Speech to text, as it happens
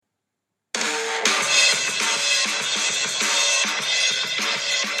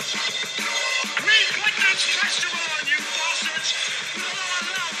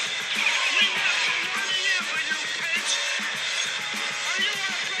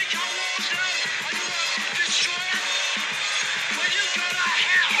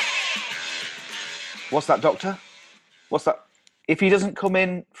What's that, doctor? What's that? If he doesn't come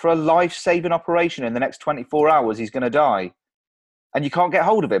in for a life-saving operation in the next 24 hours, he's going to die. And you can't get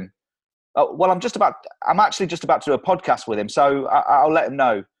hold of him. Well, I'm actually just about to do a podcast with him, so I'll let him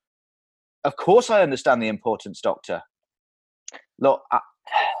know. Of course I understand the importance, doctor. Look,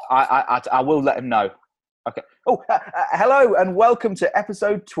 I will let him know. Okay. Oh, hello and welcome to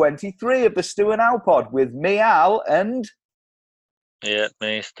episode 23 of the Stu and Al pod with me, Al, and... Yeah,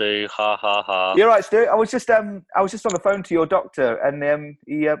 me, Stu. Ha ha ha. You're right, Stu. I was just on the phone to your doctor, and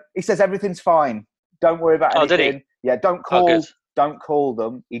he says everything's fine. Don't worry about anything. Oh, did he? Yeah, don't good. call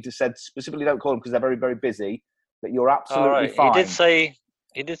them. He just said specifically don't call them because they're very, very busy. But you're absolutely All right. fine.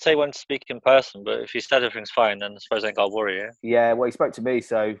 He did say when to speak in person, but if he said everything's fine, then I suppose I ain't got to worry. Yeah. Yeah, well, he spoke to me,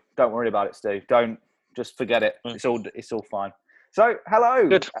 so don't worry about it, Stu. Don't just forget it. Mm. It's all fine. So, hello.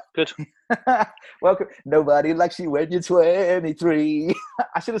 Good. Welcome. Nobody likes you when you're 23.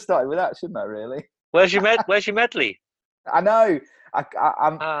 I should have started with that, shouldn't I? Really? Where's your medley? I know.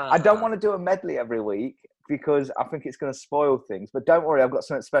 I don't want to do a medley every week because I think it's going to spoil things. But don't worry, I've got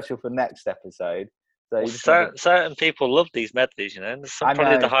something special for next episode. So certain people love these medleys, you know. There's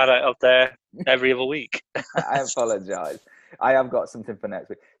probably the highlight up there every other week. I apologise. I have got something for next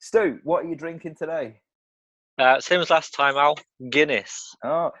week. Stu, what are you drinking today? Same as last time, Al. Guinness.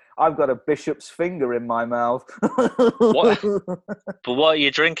 Oh, I've got a bishop's finger in my mouth. What? But what are you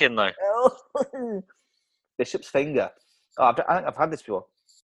drinking though? Bishop's finger. Oh, I think I've had this before.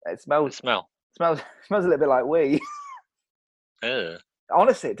 It smells. Smells a little bit like wee.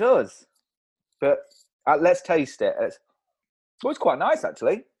 Honestly, it does. But let's taste it. It's quite nice,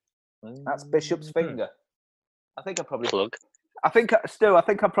 actually. That's Bishop's finger. I think I probably plug. I think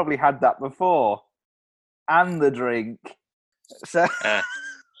I've probably had that before, and the drink. So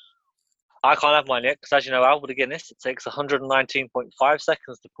I can't have mine yet because, as you know, Al, with a Guinness, it takes 119.5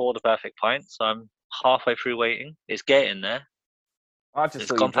 seconds to pour the perfect pint. So I'm halfway through waiting. It's getting there. I just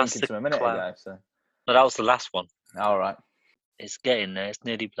thought you were drinking some a minute ago. So. No, that was the last one. All right. It's getting there. It's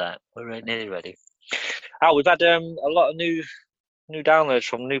nearly black. We're nearly ready. Al, we've had a lot of new downloads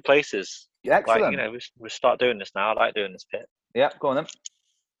from new places. Yeah, excellent. Like, we start doing this now. I like doing this bit. Yeah, go on then.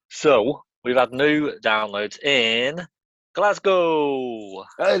 So we've had new downloads in Glasgow.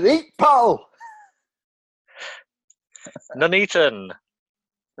 Paul. Nuneaton.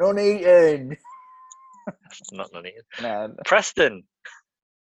 Nuneaton. Not Nuneaton. No. Preston.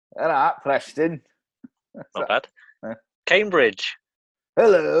 All right, Preston. Not bad. Cambridge.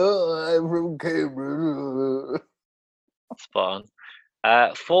 Hello, I'm from Cambridge. Spot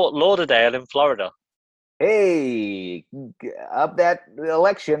on. Fort Lauderdale in Florida. Hey, up that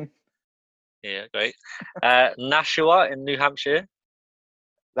election. Yeah, great. Nashua in New Hampshire.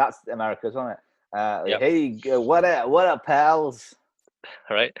 That's America's, isn't it? Yep. Hey, what up, pals?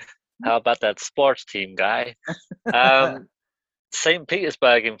 All right. How about that sports team guy? St.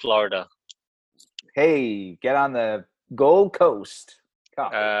 Petersburg in Florida. Hey, get on the Gold Coast.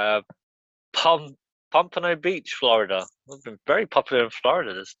 Pompano Beach, Florida. We've been very popular in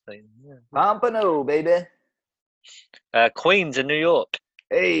Florida, this thing. Yeah. Pompano, baby. Queens in New York.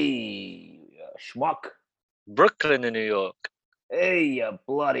 Hey, schmuck. Brooklyn in New York. Hey, you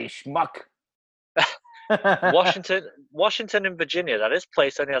bloody schmuck. Washington in Virginia. That this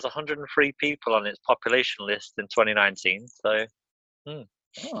place only has 103 people on its population list in 2019. So,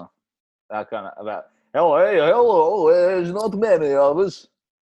 that kind of about. Hello, there's not many of us.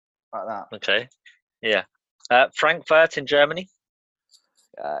 Like that. Okay, yeah. Frankfurt in Germany.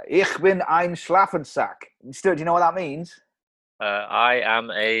 Ich bin ein Schlafensack. Stuart, do you know what that means? I am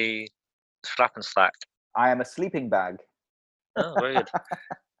a Schlafensack. I am a sleeping bag. Oh, very good.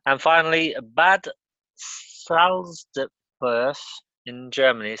 And finally, Bad Salzburg in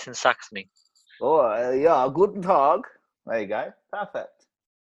Germany. It's in Saxony. Oh, yeah, guten Tag. There you go. Perfect.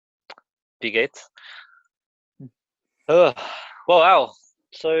 Wie geht's? Well, Al.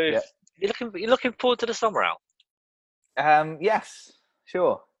 So yeah. you're looking forward to the summer, Al? Yes,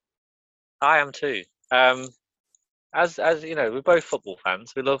 sure. I am too. As you know, we're both football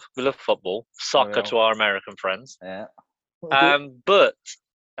fans. We love football, soccer to our American friends. Yeah. But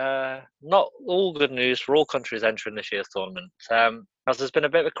not all good news for all countries entering this year's tournament. As there's been a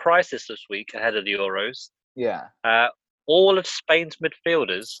bit of a crisis this week ahead of the Euros. Yeah. All of Spain's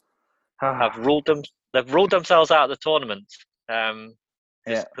midfielders have ruled themselves out of the tournament.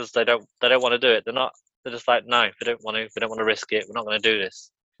 Just because they don't want to do it. They're just like, no, we don't want to risk it. We're not going to do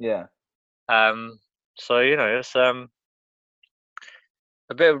this. Yeah. So it's a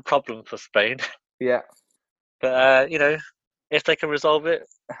bit of a problem for Spain. Yeah. But If they can resolve it,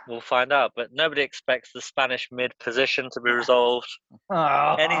 we'll find out. But nobody expects the Spanish mid position to be resolved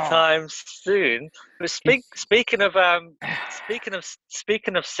anytime soon. But speaking of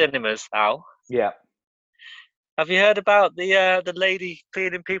cinemas, Al. Yeah. Have you heard about the lady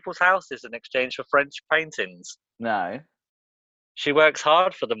cleaning people's houses in exchange for French paintings? No. She works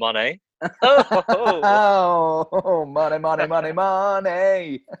hard for the money. Oh, money.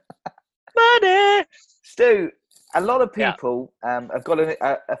 Money. Stu, a lot of people have got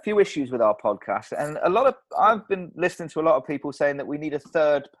a few issues with our podcast, and I've been listening to a lot of people saying that we need a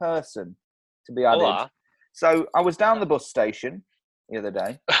third person to be added. So I was down the bus station the other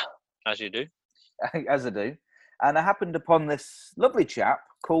day, as you do, as I do, and I happened upon this lovely chap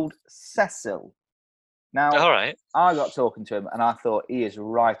called Cecil. Now, all right. I got talking to him, and I thought he is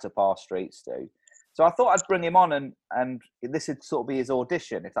right up our street, Stu. So I thought I'd bring him on, and this would sort of be his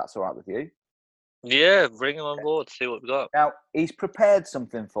audition, if that's all right with you. Yeah, bring him on board, see what we got. Now, he's prepared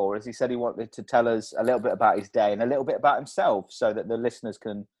something for us. He said he wanted to tell us a little bit about his day and a little bit about himself so that the listeners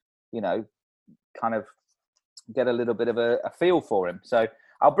can, kind of get a little bit of a feel for him. So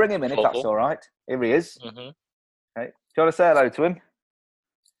I'll bring him in if that's all right. Here he is. Mm-hmm. Okay. Do you want to say hello to him?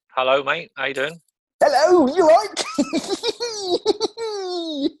 Hello, mate. How you doing? Hello, you right?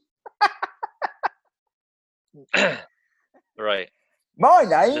 Right. My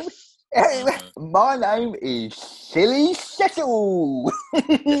name is Silly Cecil.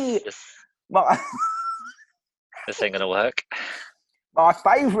 This ain't gonna work. My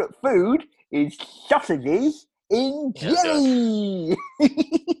favourite food is sausages in jelly.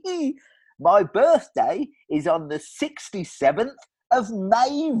 My birthday is on the 67th of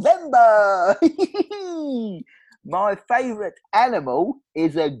November. My favourite animal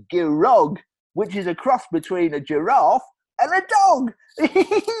is a giraffe, which is a cross between a giraffe and a dog. Do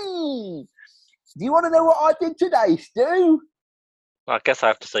you want to know what I did today, Stu? I guess I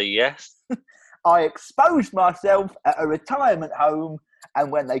have to say yes. I exposed myself at a retirement home,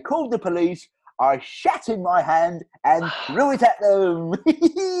 and when they called the police, I shat in my hand and threw it at them.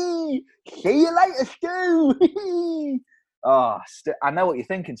 See you later, Stu. Oh, Stu, I know what you're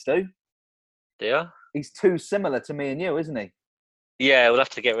thinking, Stu. Yeah? He's too similar to me and you, isn't he? Yeah, we'll have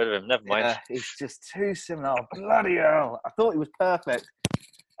to get rid of him. Never mind. Yeah, he's just too similar. Oh, bloody hell. I thought he was perfect.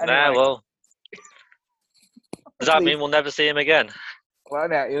 Anyway. Nah, well. Does that mean we'll never see him again? Well,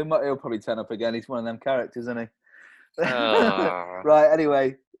 no, he'll probably turn up again. He's one of them characters, isn't he? Oh. Right,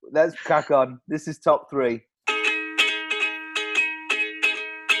 anyway, let's crack on. This is top 3.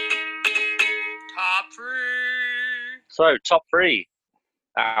 Top 3. So, top 3.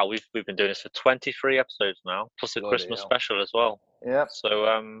 We've been doing this for 23 episodes now, plus a Christmas special as well. Yeah. So,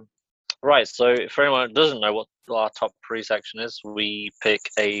 right. So, for anyone who doesn't know what our top 3 section is, we pick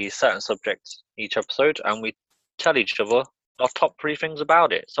a certain subject each episode, and we tell each other our top 3 things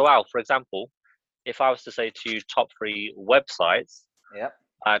about it. So, Al, for example, if I was to say to you top 3 websites, yep,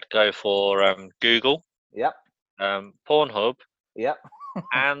 I'd go for Google, yep, Pornhub, yep,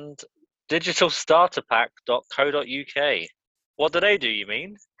 and digitalstarterpack.co.uk. What do they do, you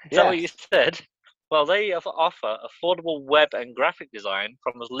mean? Is that what you said? Well, they offer affordable web and graphic design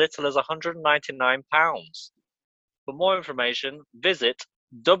from as little as £199. For more information, visit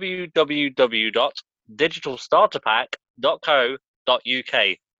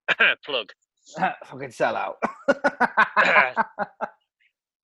www.digitalstarterpack.co.uk. Plug. Fucking sell out.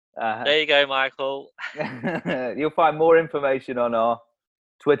 There you go, Michael. You'll find more information on our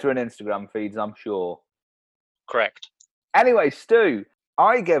Twitter and Instagram feeds, I'm sure. Correct. Anyway, Stu,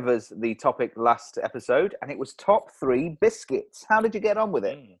 I gave us the topic last episode, and it was top 3 biscuits. How did you get on with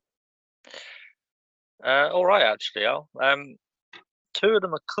it? All right, actually, Al. 2 of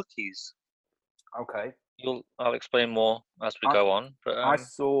them are cookies. Okay. I'll explain more as we go on. But I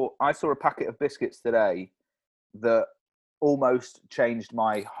saw a packet of biscuits today that almost changed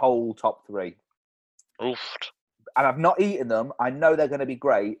my whole top 3. Oof. And I've not eaten them. I know they're going to be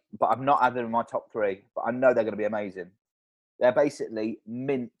great, but I've not had them in my top 3. But I know they're going to be amazing. They're basically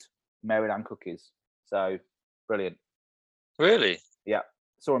mint Maryland cookies. So, brilliant. Really? Yeah.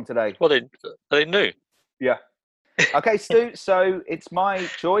 Saw them today. Well, are they new? Yeah. Okay, Stu, so it's my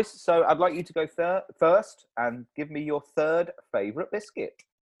choice. So I'd like you to go first and give me your 3rd favourite biscuit.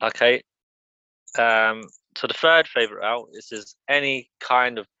 Okay. So the 3rd favourite out, this is any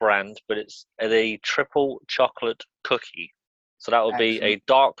kind of brand, but it's a triple chocolate cookie. So that would be a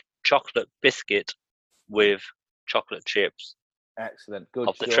dark chocolate biscuit with chocolate chips. Excellent. Good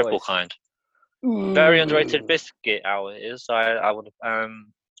of the choice. Triple kind. Ooh. Very underrated biscuit, Al, it is. I would, a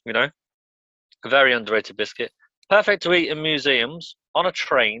very underrated biscuit. Perfect to eat in museums, on a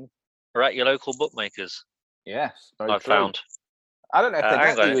train, or at your local bookmakers. Yes, very I've true. found. I don't know if they'd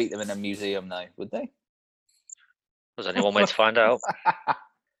hang let on. you eat them in a museum, though, would they? There's only one way to find out.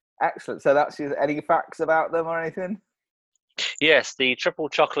 Excellent. So that's any facts about them or anything? Yes, the triple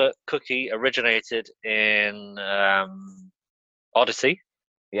chocolate cookie originated in Odyssey.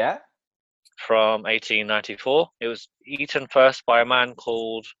 Yeah. From 1894. It was eaten first by a man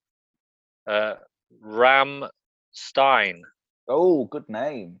called Ram Stein. Oh, good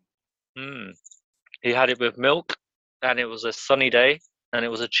name. He had it with milk, and it was a sunny day, and it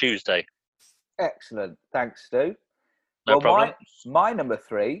was a Tuesday. Excellent. Thanks, Stu. No problem. My number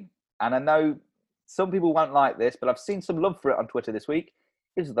 3, and I know some people won't like this, but I've seen some love for it on Twitter this week,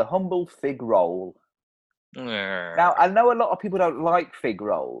 is the humble fig roll. Now, I know a lot of people don't like fig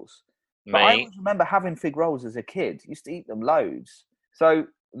rolls, but I always remember having fig rolls as a kid. Used to eat them loads. So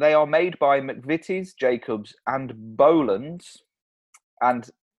they are made by McVitie's, Jacobs, and Boland's. And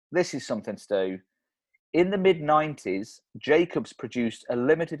this is something, Stu. In the mid-90s, Jacobs produced a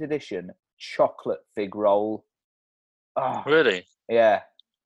limited edition chocolate fig roll. Oh, really? Yeah.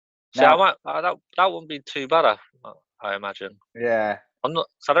 So now, that wouldn't be too bad, I imagine. Yeah.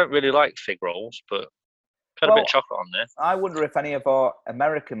 I don't really like fig rolls, but put a bit of chocolate on there. I wonder if any of our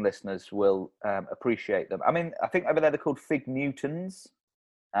American listeners will appreciate them. I mean, I think over there they're called Fig Newtons,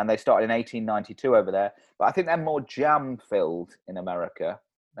 and they started in 1892 over there. But I think they're more jam-filled in America.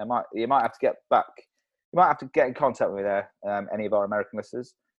 You might have to get back. You might have to get in contact with me there, any of our American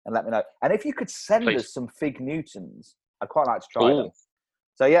listeners, and let me know. And if you could send us some Fig Newtons, I'd quite like to try them.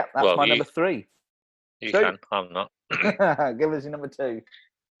 So yeah, that's my number 3. You can. I'm not. Give us your number 2.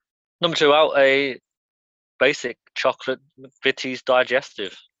 Number 2 out, a basic chocolate McVitie's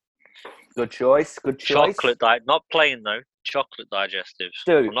digestive. Good choice. Chocolate not plain though. Chocolate digestive.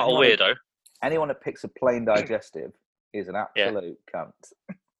 Stu, I'm not a weirdo. Anyone that picks a plain digestive is an absolute cunt.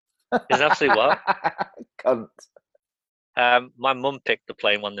 Is an absolute what? Cunt. My mum picked the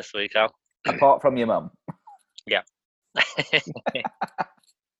plain one this week, Al. Apart from your mum. Yeah.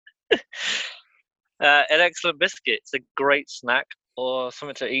 An excellent biscuit. It's a great snack or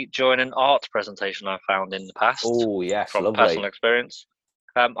something to eat during an art presentation I found in the past. Oh, yes, from lovely. Personal experience.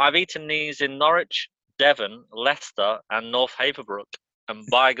 I've eaten these in Norwich, Devon, Leicester, and North Haverbrook, and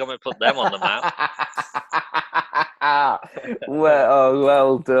by gum, put them on the map.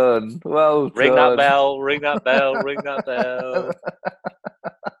 Well done. Well done. Ring that bell, ring that bell, ring that bell.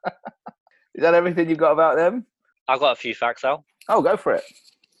 Is that everything you've got about them? I've got a few facts, Al. Oh, go for it.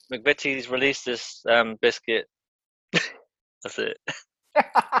 McVitie's released this biscuit. That's it.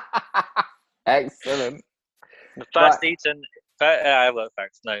 Excellent. The first eaten... I've got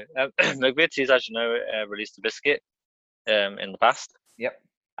facts, no. McVitie's, as you know, released the biscuit in the past. Yep.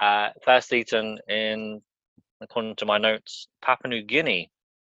 First eaten in, according to my notes, Papua New Guinea.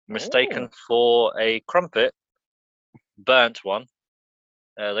 Mistaken for a crumpet, burnt one.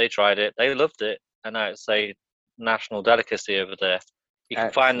 They tried it, they loved it, and now it's a national delicacy over there. You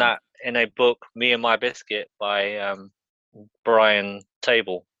can find that in a book, Me and My Biscuit, by Brian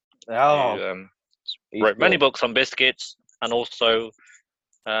Table. Who wrote many books on biscuits and also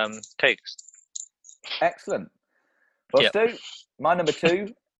cakes. Excellent. Well, Stu, my number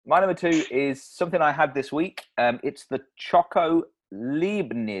 2. My number 2 is something I had this week. It's the Choco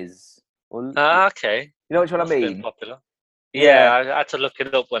Leibniz. Okay. You know which one I mean? Popular. Yeah, I had to look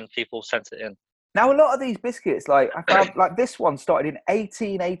it up when people sent it in. Now, a lot of these biscuits, I found, this one started in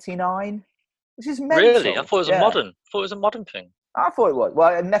 1889, which is mental. Really? I thought it was a modern thing. I thought it was.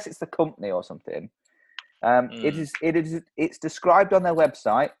 Well, unless it's the company or something. It's described on their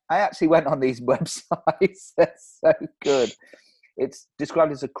website. I actually went on these websites. They're so good. It's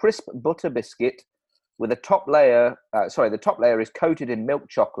described as a crisp butter biscuit with a top layer. The top layer is coated in milk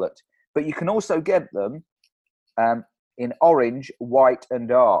chocolate, but you can also get them in orange, white, and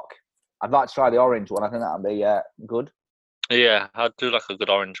dark. I'd like to try the orange one. I think that would be good. Yeah, I do like a good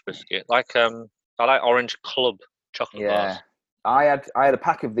orange biscuit. I like Orange Club chocolate bars. I had a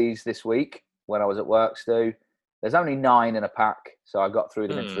pack of these this week when I was at work, Stu. There's only 9 in a pack, so I got through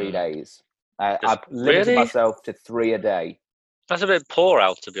them in 3 days. I've limited myself to 3 a day. That's a bit poor,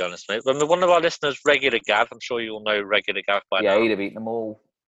 Al, to be honest, mate. When one of our listeners, Regular Gav, I'm sure you all know Regular Gav by now. Yeah, he'd have eaten them all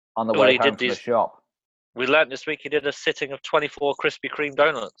on the way home from the shop. We learnt this week he did a sitting of 24 Krispy Kreme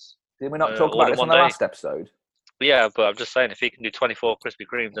donuts. Did we not talk about this on the last episode? Yeah, but I'm just saying, if he can do 24 Krispy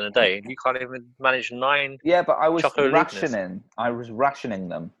Kremes in a day, you can't even manage 9. Yeah, but I was rationing. I was rationing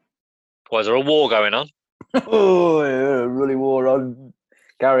them. Was there a war going on? Oh, yeah, really war on.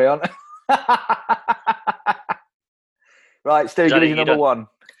 Carry on. Right, Stu, give me your number 1.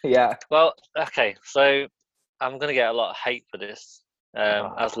 Yeah. Well, okay, so I'm going to get a lot of hate for this,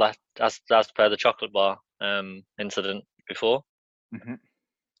 as per the chocolate bar incident before. Mm-hmm.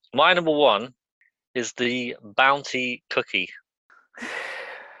 My number one is the Bounty Cookie.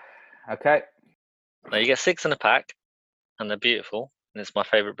 Okay. Now you get 6 in a pack, and they're beautiful, and it's my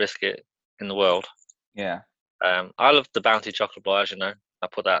favourite biscuit in the world. Yeah. I love the Bounty chocolate bar, as you know. I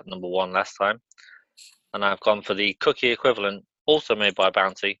put that at number 1 last time, and I've gone for the cookie equivalent, also made by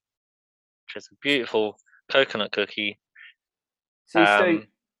Bounty, which is a beautiful coconut cookie. See, Stu,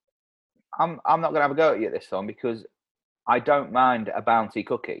 I'm not going to have a go at you at this one because I don't mind a Bounty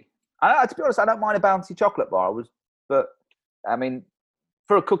cookie. To be honest, I don't mind a Bounty chocolate bar. But I mean,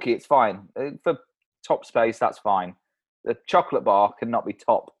 for a cookie, it's fine. For top space, that's fine. The chocolate bar cannot be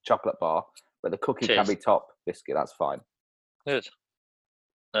top chocolate bar, but the cookie can be top biscuit. That's fine. Good.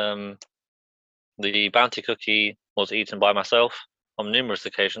 The Bounty cookie was eaten by myself on numerous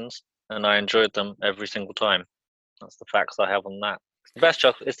occasions, and I enjoyed them every single time. That's the facts I have on that. It's the best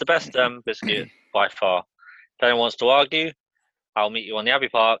chocolate. It's the best biscuit by far. If anyone wants to argue, I'll meet you on the Abbey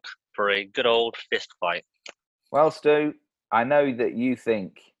Park for a good old fist fight. Well, Stu, I know that you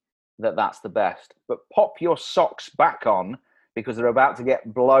think that that's the best, but pop your socks back on because they're about to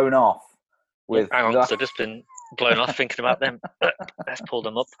get blown off. Hang on, because I've just been blown off thinking about them. Let's pull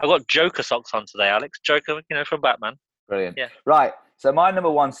them up. I've got Joker socks on today, Alex. Joker, from Batman. Brilliant. Yeah. Right. So my number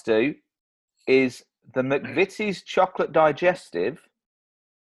one, Stu, is the McVitie's chocolate digestive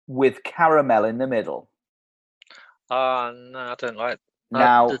with caramel in the middle. No, I don't like.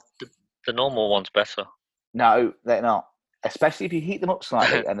 Now the normal one's better. No, they're not. Especially if you heat them up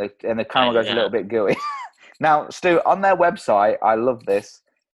slightly and the caramel goes a little bit gooey. Now, Stu, on their website, I love this.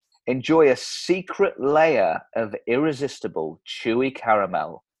 Enjoy a secret layer of irresistible chewy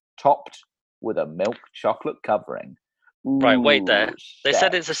caramel topped with a milk chocolate covering. Ooh, right, wait there. They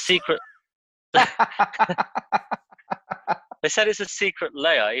said it's a secret. They said it's a secret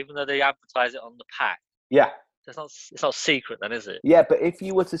layer, even though they advertise it on the pack. Yeah. It's not secret then, is it? Yeah, but if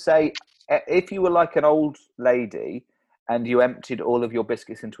you were to say, if you were like an old lady and you emptied all of your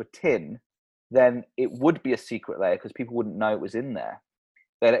biscuits into a tin, then it would be a secret layer because people wouldn't know it was in there.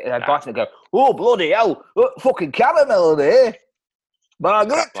 They'd bite it and go, oh, bloody hell, fucking caramel in here.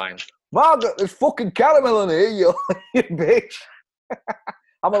 Margaret, there's fucking caramel in here, you bitch.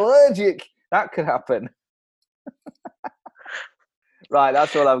 I'm allergic. That could happen. Right,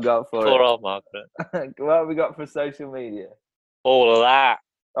 that's all I've got for Poor old Margaret. What have we got for social media? All of that.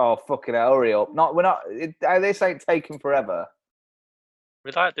 Oh, fucking hell, hurry up. This ain't taking forever.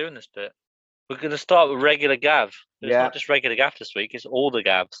 We like doing this bit. We're going to start with regular Gav. It's not just regular Gav this week, it's all the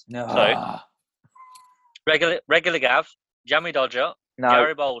Gavs. No. So, regular Gav, Jammy Dodger,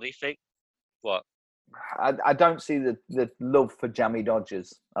 Garibaldi, what? I don't see the love for Jammy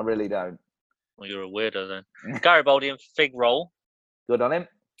Dodgers. I really don't. Well, you're a weirdo then. Garibaldi and Fig Roll. Good on him.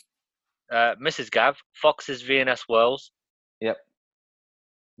 Mrs. Gav, Fox's V&S Whirls. Yep.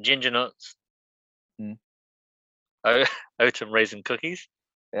 Ginger Nuts. Oatum Raisin Cookies.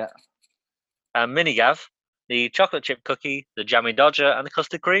 Yeah. Mini Gav, the chocolate chip cookie, the Jammy Dodger, and the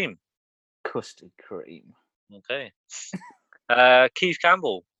custard cream. Custard cream. Okay. Keith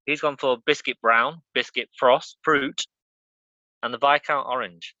Campbell, he's gone for Biscuit Brown, Biscuit Frost, Fruit, and the Viscount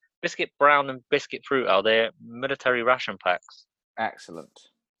Orange. Biscuit Brown and Biscuit Fruit are their military ration packs. Excellent.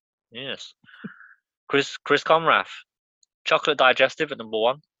 Yes. Chris Conrath, Chocolate Digestive at number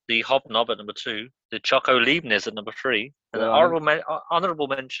 1, the Hobnob at number 2, the Choco Leibniz at number 3, and an honourable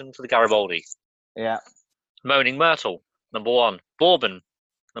mention to the Garibaldi. Yeah. Moaning Myrtle, number 1. Bourbon,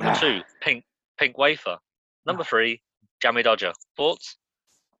 number 2. Pink Wafer, number 3. Jammy Dodger. Thoughts?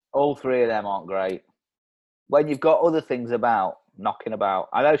 All three of them aren't great. When you've got other things knocking about.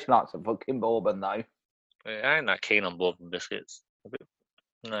 I know she likes some fucking bourbon though. I ain't that keen on bourbon biscuits.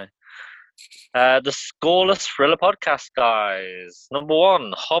 No. The Scoreless Thriller Podcast, guys. Number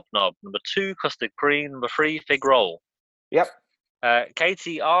 1, Hobnob. Number 2, Custard Cream. Number 3, Fig Roll. Yep.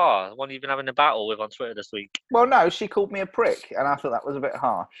 KTR, the one you've been having a battle with on Twitter this week. Well, no, she called me a prick, and I thought that was a bit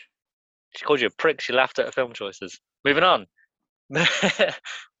harsh. She called you a prick. She laughed at her film choices. Moving on.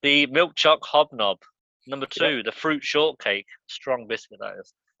 The Milk Choc Hobnob. Number 2, the Fruit Shortcake. Strong biscuit, that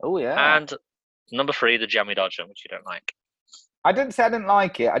is. Oh, yeah. And number 3, the Jammy Dodger, which you don't like. I didn't say I didn't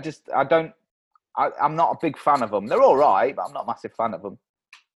like it. I'm not a big fan of them. They're all right, but I'm not a massive fan of them.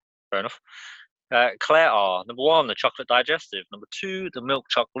 Fair enough. Claire R. Number 1, the Chocolate Digestive. Number 2, the Milk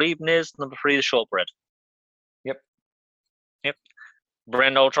Choc Leibniz. Number 3, the Shortbread. Yep.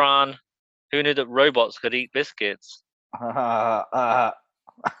 Brend Ultron. Who knew that robots could eat biscuits?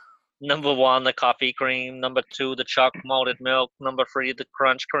 Number 1, the Coffee Cream. Number 2, the Choc Malted Milk. Number 3, the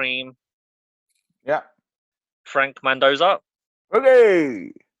Crunch Cream. Yeah. Frank Mendoza.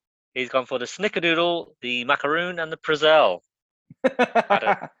 Okay. He's gone for the Snickerdoodle, the Macaroon, and the Prizel. I had to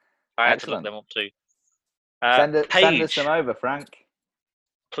look Excellent. them up too. Send us Paige, some over, Frank.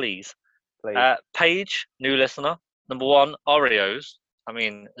 please. Please. Paige, new listener. Number 1, Oreos. I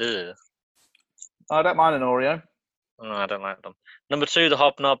mean, ugh. I don't mind an Oreo. No, I don't like them. Number 2, the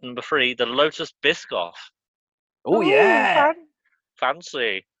Hobnob. Number 3, the Lotus Biscoff. Oh, yeah.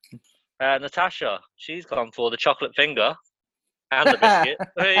 Fancy. Natasha, she's gone for the chocolate finger and the biscuit.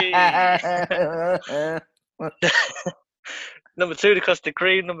 Hey. Number 2, the custard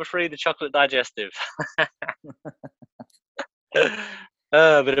cream. Number 3, the chocolate digestive. Bit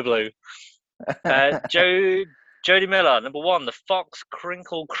of blue. Jody Miller, number 1, the Fox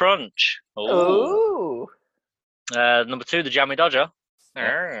Crinkle Crunch. Ooh. Number 2, the Jammy Dodger.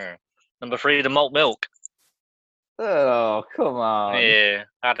 Yeah. Number 3, the Malt Milk. Oh, come on. Yeah,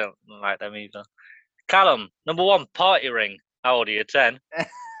 I don't like them either. Callum, number 1, Party Ring. How old are you? 10.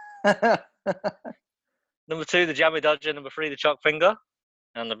 Number 2, the Jammy Dodger. Number 3, the Choc Finger.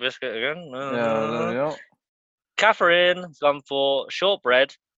 And the biscuit again. No. Catherine's gone for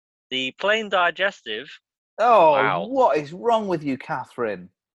shortbread. The plain digestive. Oh, wow. What is wrong with you, Catherine?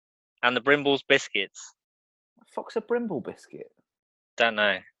 And the Brimbles biscuits. What the fuck's a Brimble biscuit? Don't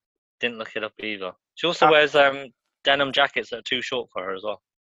know. Didn't look it up either. She also wears denim jackets that are too short for her as well.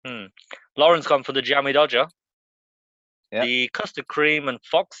 Lauren's gone for the Jammy Dodger. Yep. The custard cream and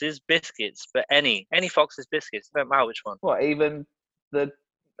Fox's biscuits, but any Fox's biscuits, don't matter which one. What, even the...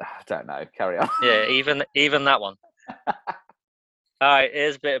 I don't know, carry on. Yeah, even that one. All right,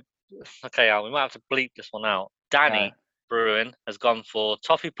 here's a bit of... Okay, Al, we might have to bleep this one out. Danny Bruin has gone for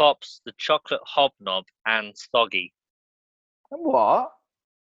Toffee Pops, the chocolate hobnob, and Soggy. What?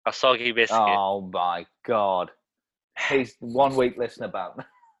 A soggy biscuit. Oh, my God. He's 1 week listener about.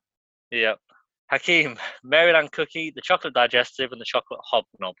 Yep. Hakeem, Maryland Cookie, the chocolate digestive, and the chocolate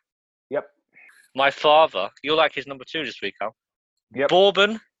hobnob. Yep. My father, you'll like his number 2 this week, Al. Yep.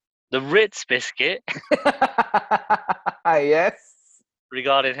 Bourbon, the Ritz biscuit. Yes.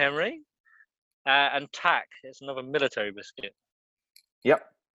 Regarding Henry. And Tack, it's another military biscuit. Yep.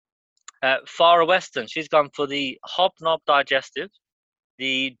 Farah Weston, she's gone for the hobnob digestive,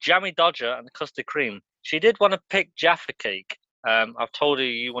 the Jammy Dodger, and the custard cream. She did want to pick Jaffa cake. I've told her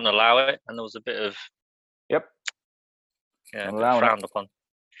you wouldn't allow it, and there was a bit of... Yep. Yeah, frowned upon.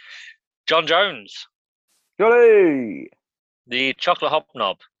 John Jones. Johnny! The chocolate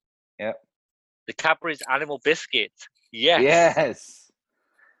hobnob. Yep. The Cadbury's Animal Biscuit. Yes. Yes.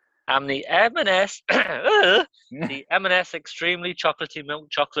 And the M&S... the M&S Extremely Chocolatey Milk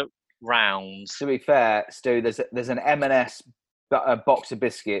Chocolate Rounds. To be fair, Stu, there's an M&S box of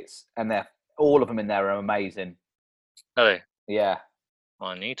biscuits, and all of them in there are amazing. Are they? Yeah.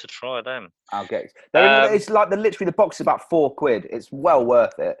 I need to try them. I'll get it. It's like literally the box is about £4. It's well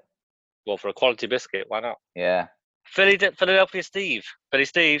worth it. Well, for a quality biscuit, why not? Yeah. Philadelphia Steve. Philly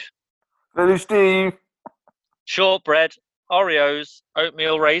Steve. Philly Steve. Shortbread, Oreos,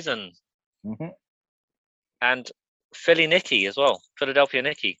 oatmeal raisins. Mm-hmm. And Philly Nicky as well. Philadelphia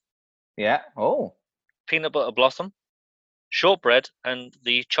Nicky. Yeah. Oh. Peanut butter blossom. Shortbread and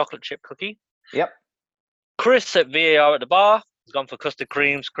the chocolate chip cookie. Yep. Chris at VAR at the bar has gone for custard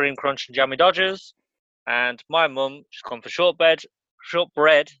creams, cream crunch, and jammy dodgers. And my mum, she's gone for shortbread,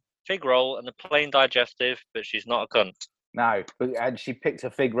 fig roll, and the plain digestive, but she's not a cunt. No, and she picked a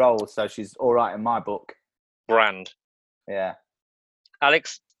fig roll, so she's all right in my book. Brand. Yeah.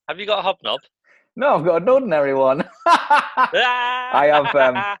 Alex, have you got a hobnob? No, I've got an ordinary one. I have.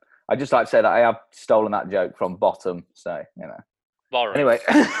 I just like to say that I have stolen that joke from Bottom, so you know. Borrow. Anyway,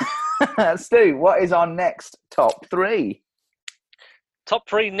 Stu, what is our next top 3? Top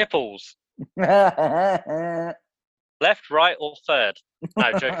 3 nipples. Left, right, or third?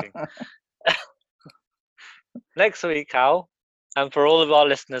 No, joking. Next week, Al, and for all of our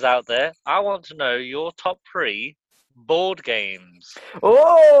listeners out there, I want to know your top 3 board games.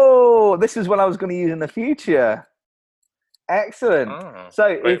 Oh, this is what I was going to use in the future. Excellent. Oh, so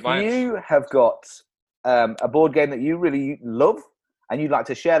if you have got a board game that you really love and you'd like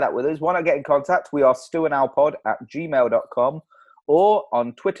to share that with us, why not get in contact? We are stewandalpod@gmail.com, or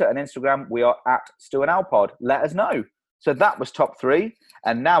on Twitter and Instagram, we are @stewandalpod. Let us know. So that was top 3,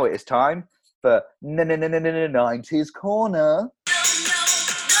 and now it is time for 90s Corner.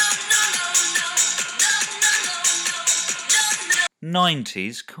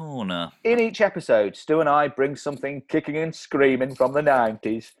 90s Corner. In each episode, Stu and I bring something kicking and screaming from the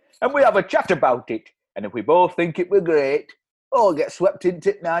 90s, and we have a chat about it. And if we both think it were great, all get swept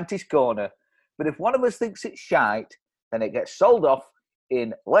into 90s Corner. But if one of us thinks it's shite, then it gets sold off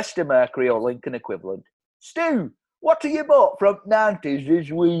in Leicester Mercury or Lincoln equivalent. Stu, what have you bought from 90s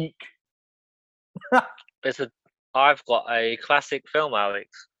this week? It's a I've got a classic film, Alex.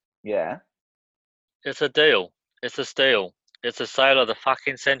 Yeah. It's a deal. It's a steal. It's a sale of the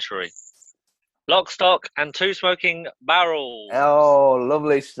fucking century. Lock, Stock, and Two Smoking Barrels. Oh,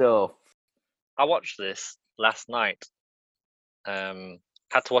 lovely stuff. I watched this last night.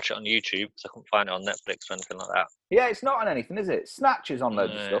 Had to watch it on YouTube because I couldn't find it on Netflix or anything like that. Yeah, it's not on anything, is it? Snatch is on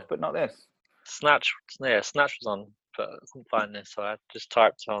loads of stuff, but not this. Snatch was on, but I couldn't find this, so I just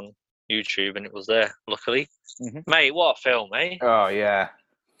typed on YouTube and it was there, luckily. Mm-hmm. Mate, what a film, eh? Oh, yeah.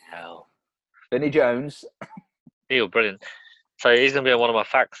 Hell. Vinnie Jones. He was brilliant. So he's going to be on one of my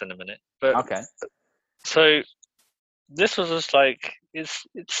facts in a minute. But Okay. So this was just like, it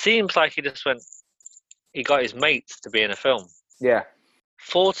seems like he got his mates to be in a film. Yeah.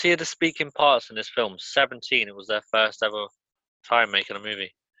 40 of the speaking parts in this film, 17, it was their first ever time making a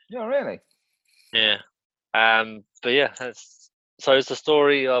movie. Yeah, really? Yeah. But yeah, so it's the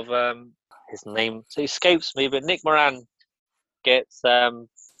story of his name escapes me, but Nick Moran gets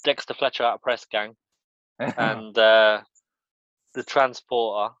Dexter Fletcher out of Press Gang and the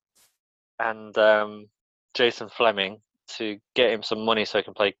Transporter and Jason Fleming to get him some money so he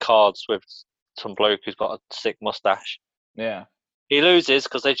can play cards with some bloke who's got a sick mustache. Yeah. He loses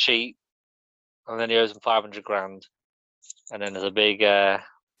because they cheat, and then he owes them 500 grand. And then there's a big, a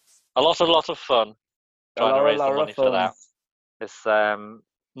lot of fun trying to raise the money for that. It's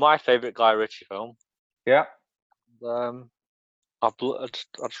my favourite Guy Ritchie film. Yeah. I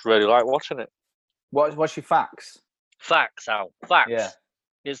just really like watching it. What's your facts? Facts, Al. Facts. Yeah.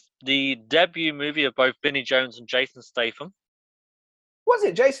 It's the debut movie of both Vinnie Jones and Jason Statham. Was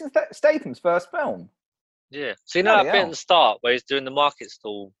it Jason Statham's first film? Yeah. So you know that bit at the start where he's doing the market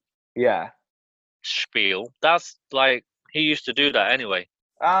stall spiel? That's like, he used to do that anyway.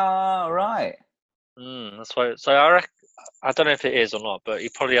 Ah, right. That's why. So I don't know if it is or not, but he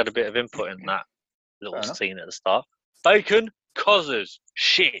probably had a bit of input in that little scene at the start. Bacon, Cozzers,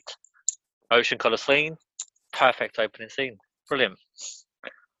 shit. Ocean Colour Scene, perfect opening scene. Brilliant.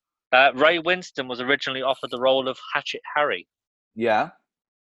 Ray Winstone was originally offered the role of Hatchet Harry. Yeah.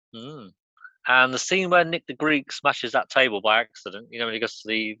 And the scene where Nick the Greek smashes that table by accident, you know, when he goes to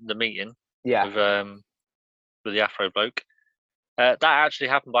the meeting with the Afro bloke, that actually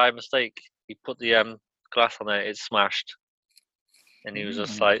happened by mistake. He put the glass on there, it smashed. And he was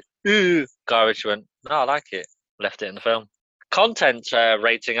just like, ooh. Guy Ritchie went, no, I like it. Left it in the film. Content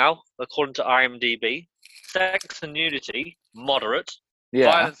rating, Al, according to IMDb, sex and nudity, moderate.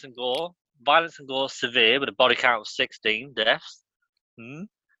 Yeah. Violence and gore, severe, with a body count of 16 deaths.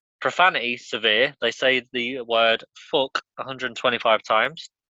 Profanity, severe. They say the word fuck 125 times.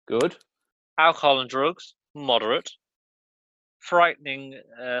 Good. Alcohol and drugs, moderate. Frightening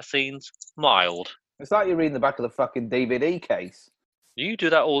scenes, mild. It's like you're reading the back of the fucking DVD case. You do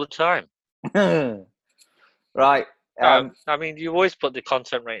that all the time. Right. I mean, you always put the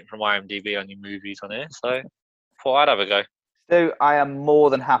content rating from IMDb on your movies on here, so thought I'd have a go. So I am more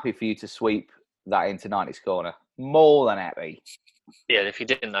than happy for you to sweep that into 90s Corner. More than happy. Yeah, if you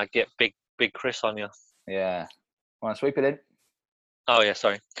didn't, I'd get big Chris on you. Yeah. Want to sweep it in? Oh, yeah,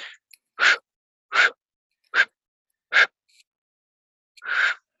 sorry.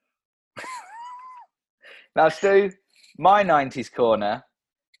 Now, Stu, my 90s Corner.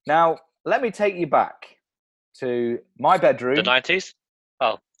 Now, let me take you back to my bedroom. The 90s?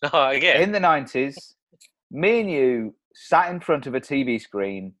 Oh, again. In the 90s, me and you sat in front of a TV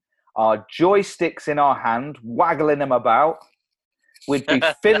screen, our joysticks in our hand, waggling them about. We'd be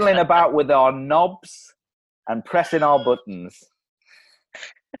fiddling about with our knobs and pressing our buttons.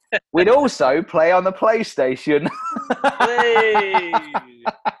 We'd also play on the PlayStation. Hey!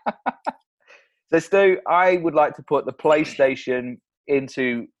 So, Stu, I would like to put the PlayStation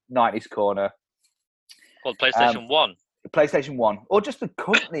into 90s Corner. Called PlayStation 1. PlayStation 1, or just the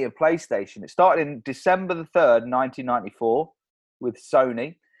company of PlayStation. It started in December the 3rd, 1994, with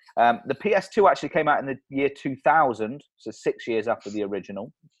Sony. The PS2 actually came out in the year 2000, so 6 years after the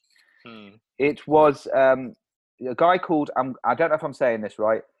original. It was a guy called, I don't know if I'm saying this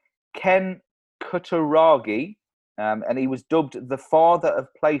right, Ken Kutaragi, and he was dubbed the father of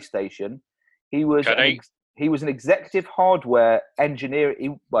PlayStation. He was an executive hardware engineer.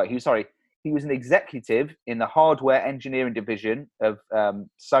 He was an executive in the hardware engineering division of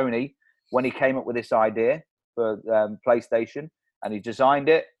Sony when he came up with this idea for PlayStation, and he designed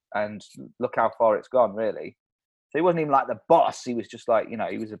it. And look how far it's gone, really. So he wasn't even like the boss. He was just like,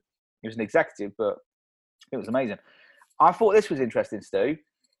 he was an executive, but it was amazing. I thought this was interesting, Stu.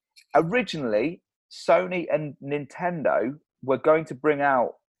 Originally, Sony and Nintendo were going to bring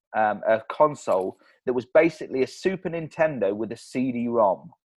out a console that was basically a Super Nintendo with a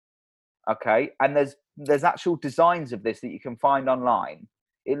CD-ROM. Okay, and there's actual designs of this that you can find online.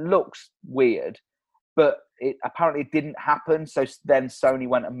 It looks weird, but it apparently didn't happen. So then Sony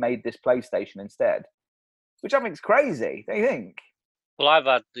went and made this PlayStation instead, which I think is crazy. Don't you think? Well, I've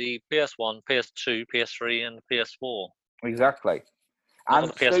had the PS1, PS2, PS3, and PS4. Exactly. Not And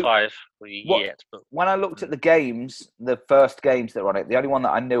got the PS5 yet, but when I looked at the games, the first games that were on it, the only one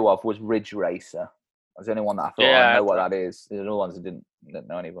that I knew of was Ridge Racer. That was the only one that I thought, I know what that is. The other ones I didn't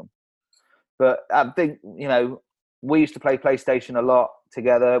know any of them. But I think, we used to play PlayStation a lot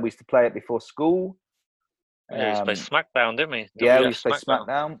together. We used to play it before school. Yeah, we used to play SmackDown, didn't we? Yeah, we used to play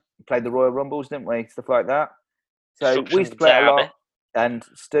SmackDown. We played the Royal Rumbles, didn't we? Stuff like that. So we used to play it a lot. And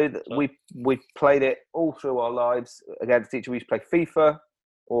Stu, we played it all through our lives against each other. We used to play FIFA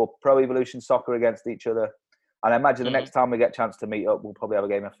or Pro Evolution Soccer against each other. And I imagine the next time we get a chance to meet up, we'll probably have a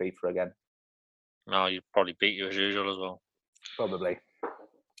game of FIFA again. No, you'd probably beat you as usual as well. Probably.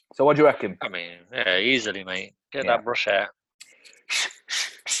 So what do you reckon? I mean, yeah, easily, mate. Get that brush out.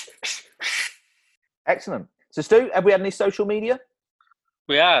 Excellent. So Stu, have we had any social media?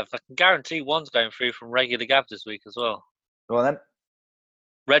 We have. I can guarantee one's going through from Regular Gav this week as well. Go on then.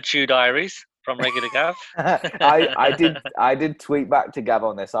 Red Shoe Diaries from Regular Gav. I did tweet back to Gav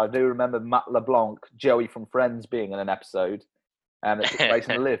on this. I do remember Matt LeBlanc, Joey from Friends, being in an episode that took place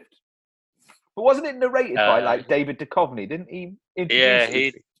in the lift. But wasn't it narrated by David Duchovny? Didn't he introduce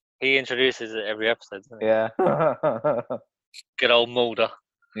it? He introduces it every episode, doesn't he? Yeah. Good old Mulder.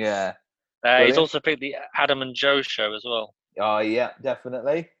 Yeah. He's also picked the Adam and Joe show as well. Oh, yeah,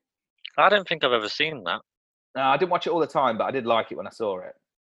 definitely. I don't think I've ever seen that. No, I didn't watch it all the time, but I did like it when I saw it.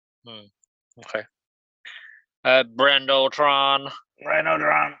 Okay. Brendotron.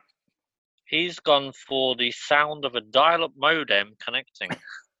 He's gone for the sound of a dial-up modem connecting.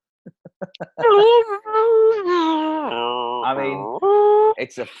 I mean,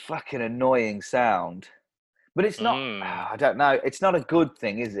 it's a fucking annoying sound. But it's not, I don't know, it's not a good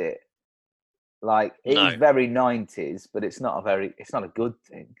thing, is it? Like, it is very 90s, but it's not a good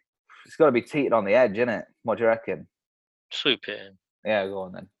thing. It's got to be teetered on the edge, isn't it? What do you reckon? Swoop it in. Yeah, go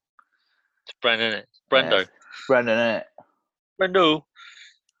on then. It's Brendan, innit? Brendo. Yeah, Brendan, innit? Brendo.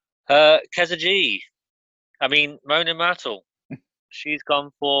 Keza G. I mean, Mona Myrtle. She's gone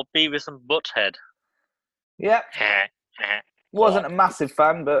for Beavis and Butthead. Yep. Wasn't a massive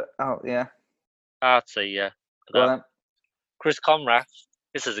fan, but yeah. I'd say yeah. Chris Conrath.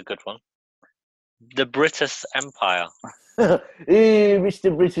 This is a good one. The British Empire.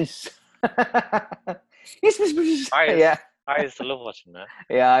 Mr. British. Yes, Mr. British. I used to love watching that.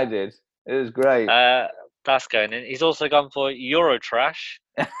 Yeah, I did. It was great. That's going in. He's also gone for Eurotrash.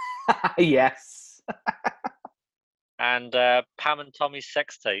 Yes. And Pam and Tommy's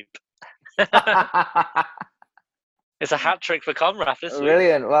sex tape. It's a hat trick for Conrad this week.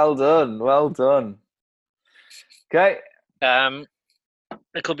 Brilliant. Well done. Well done. Okay. There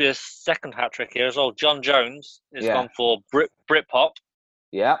could be a second hat trick here as well. John Jones has gone for Britpop.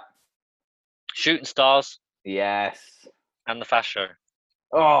 Yeah. Shooting Stars. Yes. And The Fast Show.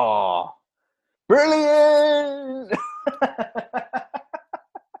 Oh, brilliant!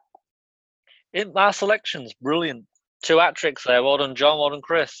 In our selections, brilliant. 2 hat tricks there. Well done, John. Well done,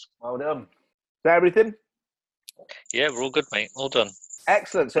 Chris. Well done. Is that everything? Yeah, we're all good, mate. All done.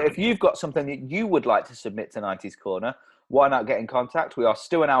 Excellent. So if you've got something that you would like to submit to 90s Corner, why not get in contact? We are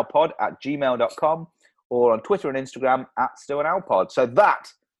stewandalpod@gmail.com or on Twitter and Instagram @stewandalpod. So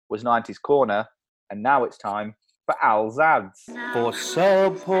that was 90s Corner, and now it's time for Al's Ads. For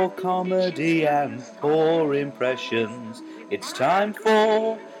sub-poor comedy and poor impressions, it's time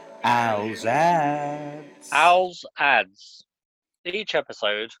for Al's Ads. Al's Ads. Each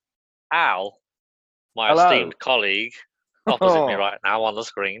episode, Al, my esteemed colleague, opposite me right now on the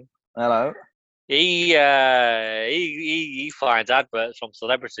screen. Hello. He finds adverts from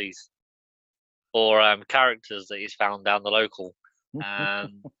celebrities or characters that he's found down the local,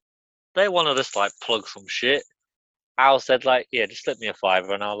 and they want to just like plug some shit. Al said, like, yeah, just slip me a $5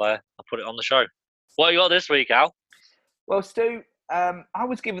 and I'll put it on the show. What you got this week, Al? Well, Stu, I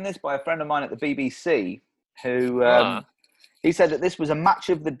was given this by a friend of mine at the BBC, who he said that this was a match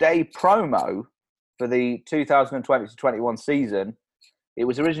of the day promo for the 2020-21 season. It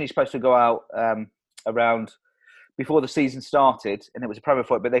was originally supposed to go out around before the season started, and it was a promo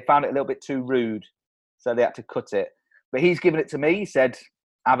for it, but they found it a little bit too rude, so they had to cut it. But he's given it to me. He said,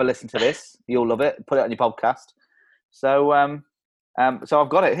 have a listen to this. You'll love it. Put it on your podcast. So so I've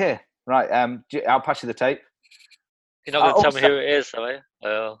got it here. Right, I'll pass you the tape. You're not going to tell me who it is, are you?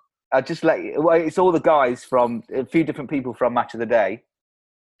 I'll just let you... Well, it's all the guys from... A few different people from Match of the Day.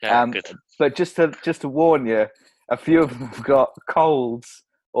 Yeah, good. But just to warn you, a few of them have got colds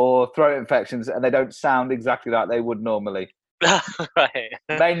or throat infections, and they don't sound exactly like they would normally. Right.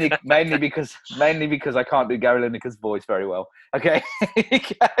 Mainly because I can't do Gary Lineker's voice very well. Okay.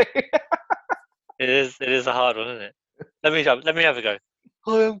 It is a hard one, isn't it? Let me have a go.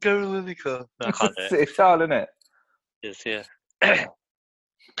 Hi, I'm Gary Lineker. No, I can't do it. It's hard, isn't it? Yes, yeah.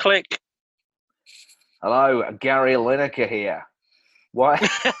 Click. Hello, Gary Lineker here. Why?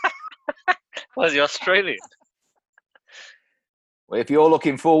 Why is he Australian? Well, if you're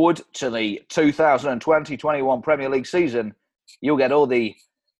looking forward to the 2020-21 Premier League season, you'll get all the...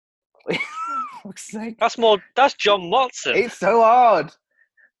 That's John Watson. It's so hard.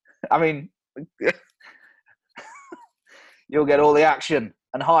 I mean, you'll get all the action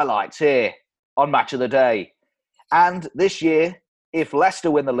and highlights here on Match of the Day. And this year, if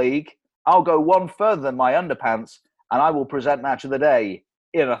Leicester win the league, I'll go one further than my underpants and I will present Match of the Day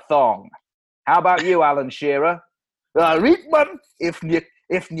in a thong. How about you, Alan Shearer? Rickman,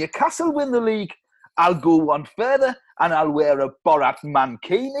 if Newcastle win the league, I'll go one further and I'll wear a Borat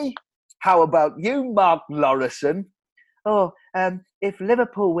mankini. How about you, Mark Lorison? If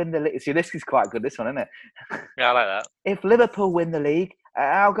Liverpool win the league... See, this is quite good, this one, isn't it? Yeah, I like that. If Liverpool win the league,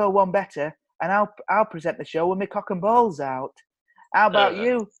 I'll go one better and I'll present the show with my cock and balls out. How about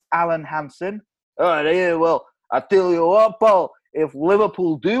you, Alan Hansen? Oh, yeah, well, I tell you what, Paul, if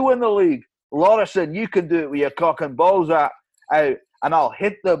Liverpool do win the league, Lorison, you can do it with your cock and balls out, and I'll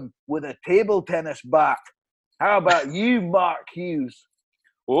hit them with a table tennis bat. How about you, Mark Hughes?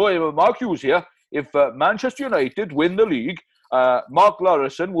 Oh, Mark Hughes here. If Manchester United win the league, Mark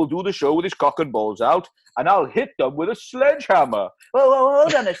Lorison will do the show with his cock and balls out, and I'll hit them with a sledgehammer. Well,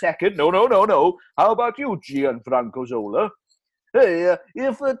 hold on a second. No. How about you, Gianfranco Zola? Hey,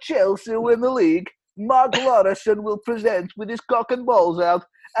 if Chelsea win the league, Mark Lorison will present with his cock and balls out,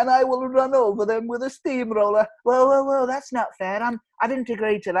 and I will run over them with a steamroller. Well, that's not fair. I didn't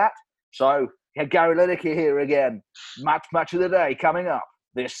agree to that. So, Gary Lineker here again. Match of the Day coming up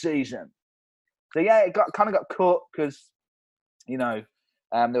this season. So, yeah, it kind of got cut because, they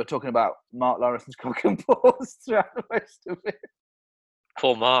were talking about Mark Lorison's cock and balls throughout the rest of it.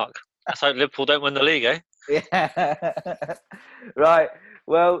 Poor Mark. Let's hope Liverpool don't win the league, eh? Yeah. Right.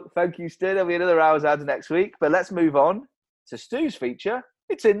 Well, thank you, Stu. There'll be another Hours Ads next week. But let's move on to Stu's feature.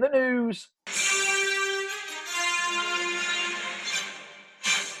 It's in the news.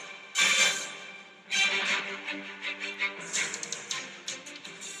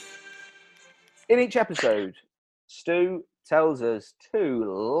 In each episode, Stu tells us two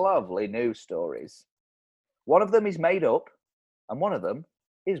lovely news stories. One of them is made up, and one of them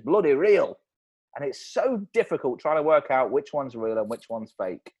is bloody real. And it's so difficult trying to work out which one's real and which one's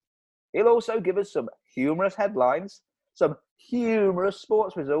fake. He'll also give us some humorous headlines, some humorous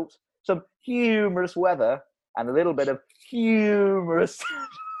sports results, some humorous weather, and a little bit of humorous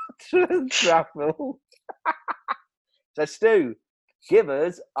travel. So, Stu, give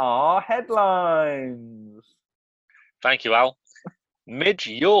us our headlines. Thank you, Al. Midge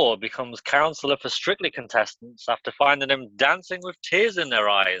Ure becomes counsellor for Strictly contestants after finding them dancing with tears in their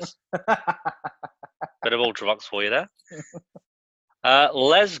eyes. Bit of Ultravox for you there.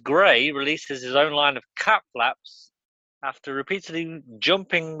 Les Gray releases his own line of cat flaps after repeatedly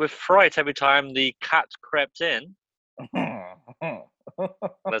jumping with fright every time the cat crept in.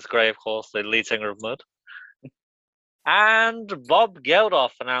 Les Gray, of course, the lead singer of Mud. And Bob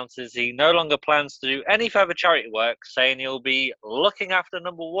Geldof announces he no longer plans to do any further charity work, saying he'll be looking after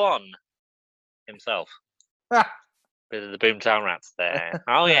number one himself. Bit of the Boomtown Rats there.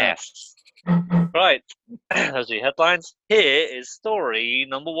 Oh, yes. Right. Those are your headlines. Here is story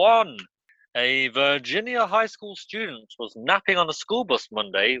number one. A Virginia high school student was napping on a school bus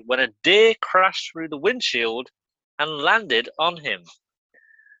Monday when a deer crashed through the windshield and landed on him.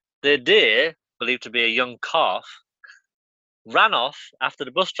 The deer, believed to be a young calf, ran off after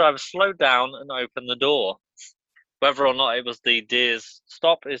the bus driver slowed down and opened the door. Whether or not it was the deer's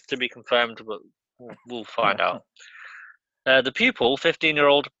stop is to be confirmed, but we'll find out. The pupil,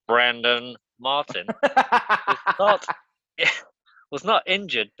 15-year-old Brandon Martin, was not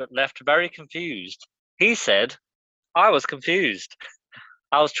injured but left very confused. He said, "I was confused.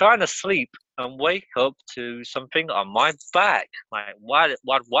 I was trying to sleep and wake up to something on my back. Like,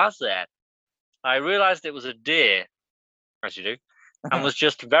 what was that? I realized it was a deer," as you do, and was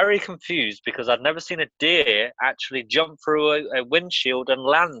just very confused because I'd never seen a deer actually jump through a windshield and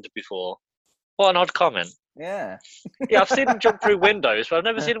land before. What an odd comment. Yeah. Yeah, I've seen them jump through windows, but I've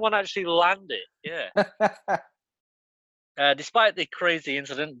never seen one actually land it. Yeah. Despite the crazy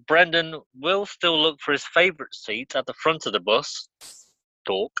incident, Brendan will still look for his favourite seat at the front of the bus.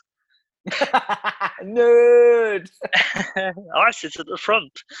 Talk. Nerd. I sit at the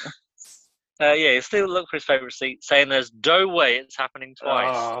front. He still looked for his favourite seat, saying there's no way it's happening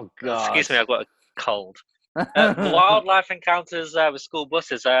twice. Oh, God. Excuse me, I've got a cold. Wildlife encounters with school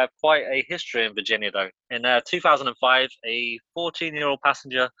buses have quite a history in Virginia, though. In 2005, a 14-year-old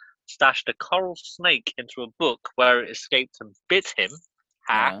passenger stashed a coral snake into a book where it escaped and bit him.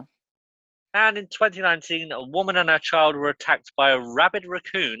 Yeah. And in 2019, a woman and her child were attacked by a rabid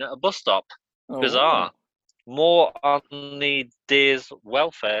raccoon at a bus stop. Bizarre. More on the deer's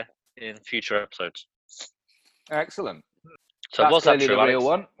welfare in future episodes. Excellent. So That's was that clearly true, the Alex? real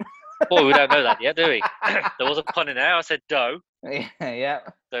one. Oh, we don't know that yet, do we? There was a pun in there. I said doe. Yeah.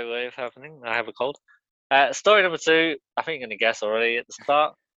 No way of happening. I have a cold. Story number 2. I think you're going to guess already at the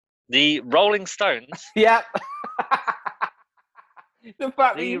start. The Rolling Stones. Yep. The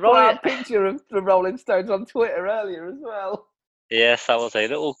fact that you put out a picture of the Rolling Stones on Twitter earlier as well. Yes, that was a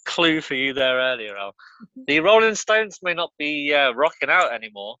little clue for you there earlier, Al. The Rolling Stones may not be rocking out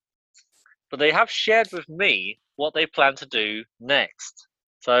anymore, but they have shared with me what they plan to do next.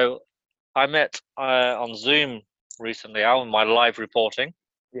 So I met on Zoom recently, Al, in my live reporting,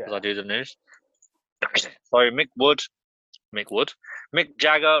 because I do the news. Sorry, Mick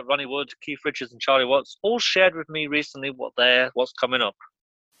Jagger, Ronnie Wood, Keith Richards, and Charlie Watts all shared with me recently what's coming up.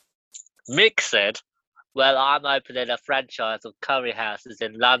 Mick said, "Well, I'm opening a franchise of curry houses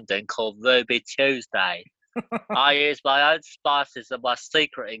in London called Ruby Tuesday. I use my own spices and my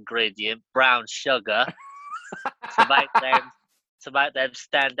secret ingredient, brown sugar, to make them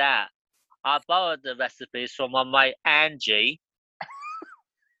stand out. I borrowed the recipes from my mate Angie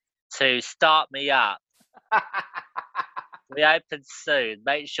to start me up. We open soon.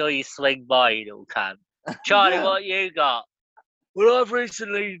 Make sure you swing by, you little cunt. Charlie, what you got?" Well, I've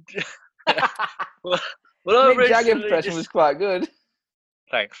recently... Mick Jagger impression was quite good.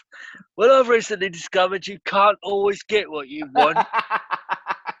 Thanks. Well, I've recently discovered you can't always get what you want.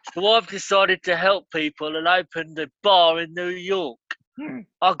 So I've decided to help people and opened a bar in New York.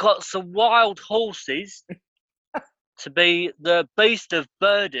 I got some wild horses to be the beast of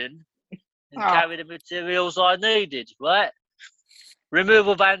burden and carry the materials I needed, right?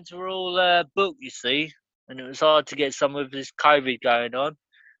 Removal vans were all booked, you see, and it was hard to get some of this COVID going on.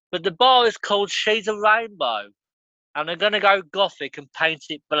 But the bar is called She's a Rainbow, and they're going to go gothic and paint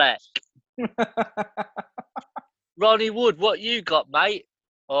it black. Ronnie Wood, what you got, mate?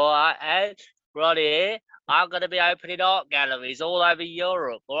 All right, Ed, Ronnie here. I'm going to be opening art galleries all over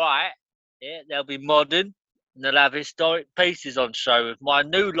Europe, all right? Yeah, they'll be modern, and they'll have historic pieces on show with my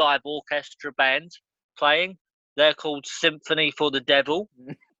new live orchestra band playing. They're called Symphony for the Devil.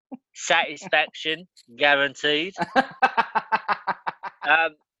 Satisfaction guaranteed.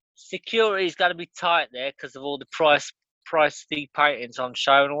 Security's going to be tight there because of all the pricey paintings on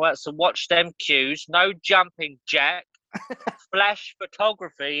show and all that. So watch them cues. No jumping, Jack. Flash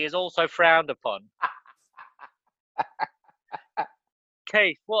photography is also frowned upon.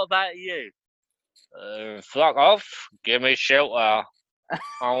 Keith, what about you? Fuck off. Give me shelter.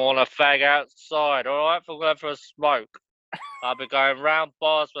 I want to fag outside, alright? For going for a smoke. I'll be going round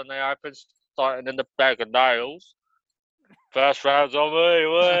bars when they open, starting in the bag of nails. First round's on me,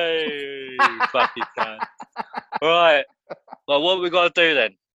 way. Fucking cunt. Right. Well, what we got to do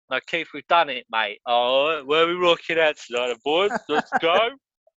then? Now, Keith, we've done it, mate. Alright, where are we rocking at tonight, boys? Let's go.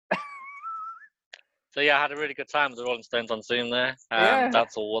 So, yeah, I had a really good time with the Rolling Stones on Zoom there.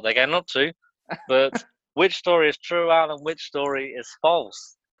 That's all what they're getting up to. But which story is true, Alan, and which story is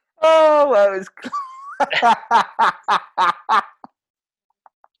false? Oh, well, it's...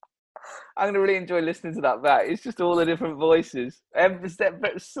 I'm going to really enjoy listening to that back. It's just all the different voices.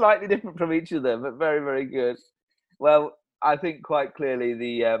 Slightly different from each of them, but very, very good. Well, I think quite clearly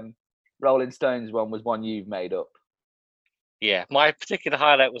the Rolling Stones one was one you've made up. Yeah, my particular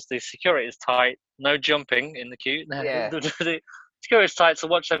highlight was the security is tight, no jumping in the queue. Yeah. The security is tight, so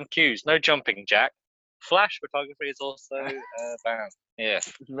watch them queues. No jumping, Jack. Flash photography is also banned. Yeah.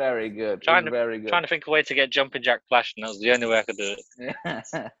 It's very good. Very good. Trying to think of a way to get jumping Jack flash, and that was the only way I could do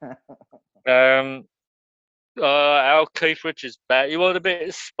it. Al Keith Richards back. You want a bit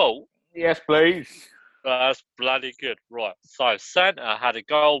of sport? Yes, please. That's bloody good. Right. So Santa had a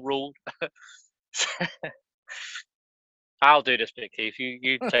goal ruled. I'll do this bit, Keith.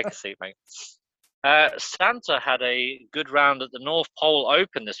 You take a seat, mate. Santa had a good round at the North Pole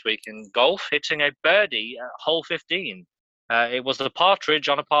Open this week in golf, hitting a birdie at hole 15. It was a partridge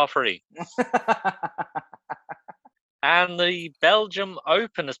on a par 3. And the Belgium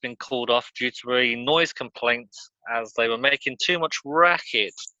Open has been called off due to a noise complaint as they were making too much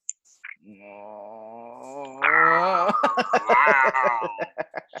racket.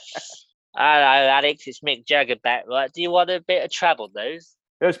 Hello, Alex. It's Mick Jagger back, right? Do you want a bit of travel news?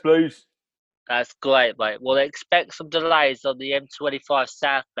 Yes, please. That's great, mate. Well, expect some delays on the M25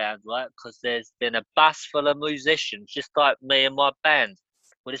 southbound, right? Because there's been a bus full of musicians, just like me and my band.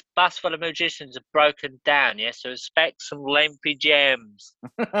 Well, this bus full of musicians have broken down, yeah? So expect some lengthy jams.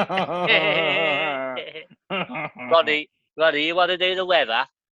 Roddy, you want to do the weather?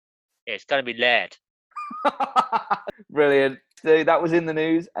 Yeah, it's going to be lead. Brilliant. So that was in the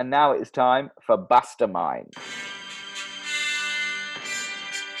news, and now it's time for Mastermind.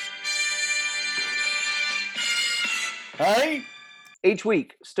 Hey? Each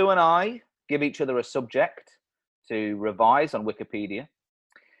week, Stu and I give each other a subject to revise on Wikipedia,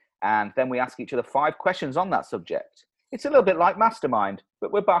 and then we ask each other 5 questions on that subject. It's a little bit like Mastermind,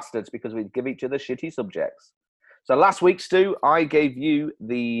 but we're bastards because we give each other shitty subjects. So last week, Stu, I gave you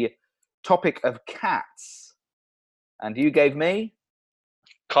the topic of cats, and you gave me?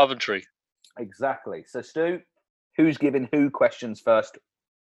 Coventry. Exactly. So, Stu, who's giving who questions first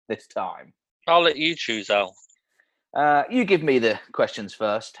this time? I'll let you choose, Al. You give me the questions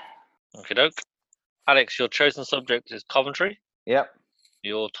first. Okie doke. Alex, your chosen subject is Coventry. Yep.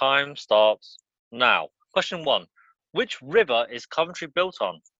 Your time starts now. Question 1. Which river is Coventry built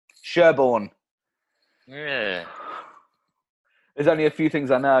on? Sherborne. Yeah. There's only a few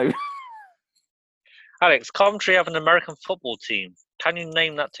things I know. Alex, Coventry have an American football team. Can you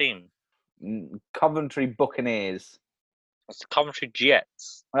name that team? Coventry Buccaneers. It's the Coventry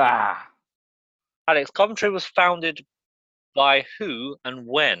Jets. Ah. Alex, Coventry was founded by who and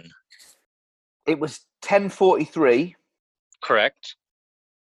when? It was 1043. Correct.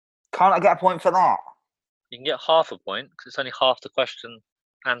 Can't I get a point for that? You can get half a point because it's only half the question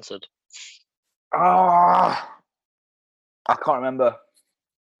answered. Ah. I can't remember.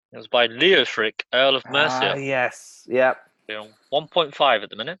 It was by Leofric, Earl of Mercia. Yes. Yep. 1.5 at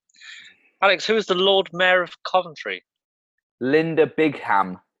the minute. Alex, who is the Lord Mayor of Coventry? Linda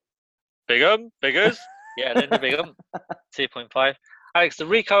Bigham. Biggers? Yeah, Linda Bigham. 2.5. Alex, the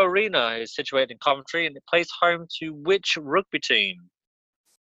Ricoh Arena is situated in Coventry and it plays home to which rugby team?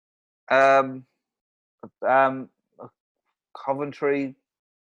 Coventry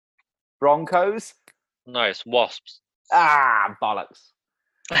Broncos. No, it's Wasps. Ah, bollocks.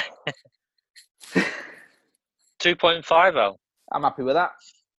 2.5, Al. I'm happy with that.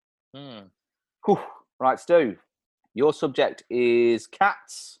 Hmm. Whew. Right, Stu. Your subject is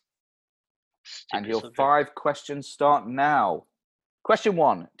cats. And your subject. 5 questions start now. Question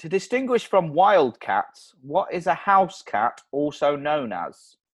 1. To distinguish from wild cats, what is a house cat also known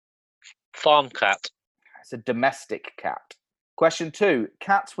as? Farm cat. It's a domestic cat. Question 2.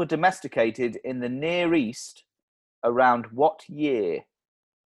 Cats were domesticated in the Near East around what year?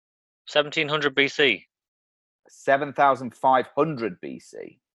 1700 BC. 7,500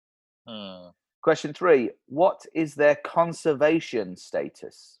 BC. Question 3. What is their conservation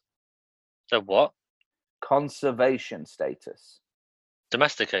status? So what? Conservation status.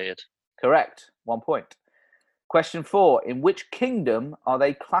 Domesticated. Correct. 1 point. Question 4. In which kingdom are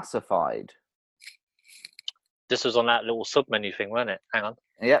they classified? This was on that little sub-menu thing, wasn't it? Hang on.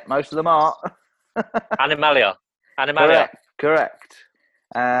 Yep, most of them are. Animalia. Animalia. Correct.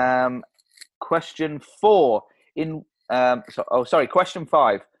 Question 4. Question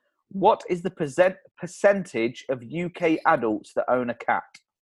 5. What is the percentage of UK adults that own a cat?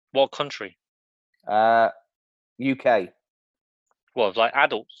 What country? UK. Well, like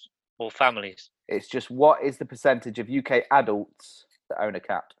adults or families? It's just what is the percentage of UK adults that own a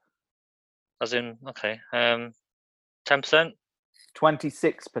cat? As in, okay, 10%?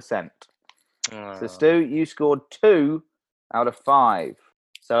 26%. So, Stu, you scored 2 out of 5.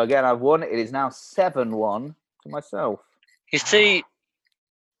 So, again, I've won. It is now 7-1 to myself. You see,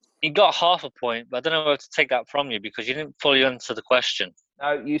 you got half a point, but I don't know where to take that from you because you didn't fully answer the question.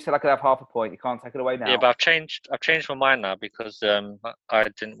 No, you said I could have half a point. You can't take it away now. Yeah, but I've changed my mind now because I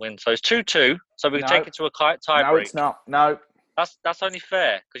didn't win. So it's 2-2. So we can take it to a tie break. No, it's not. No. That's only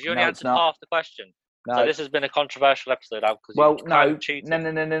fair because you only answered half the question. No. So this has been a controversial episode, Al, because no,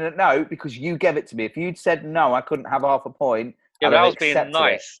 because you gave it to me. If you'd said no, I couldn't have half a point. Yeah, but I was being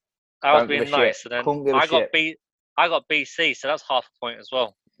nice. I was being nice, and then I got BC, so that's half a point as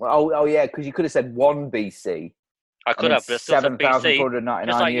well. Oh yeah, because you could have said 1 BC. I could have, but it's still said BC.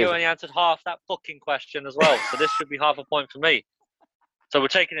 Just like years. You only answered half that fucking question as well, so this should be half a point for me. So we're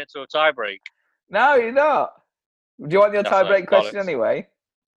taking it to a tie break. No, you're not. Do you want your tie break question anyway?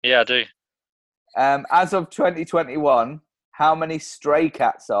 Yeah, I do. As of 2021, how many stray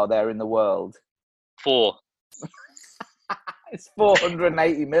cats are there in the world? 4. It's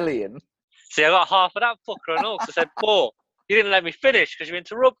 480 million. See, I got half of that fucker and all, because I said 4. You didn't let me finish because you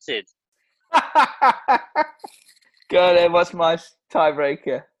interrupted. Go then, what's my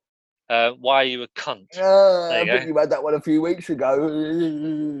tiebreaker? Why are you a cunt? I you think go. you had that one a few weeks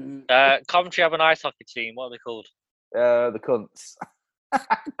ago. Coventry have an ice hockey team. What are they called? The cunts.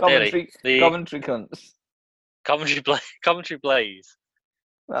 Coventry cunts. Coventry Blaze.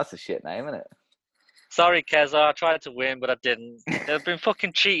 That's a shit name, isn't it? Sorry, Keza. I tried to win, but I didn't. They've been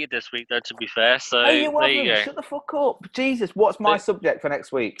fucking cheated this week, though, to be fair. So No, you there you wasn't. go. Shut the fuck up. Jesus, what's my subject for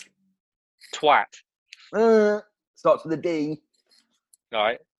next week? Twat. Starts with a D. All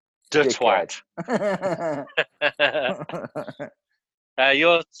right. The Dickhead. twat.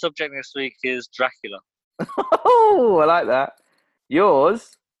 Your subject next week is Dracula. Oh, I like that.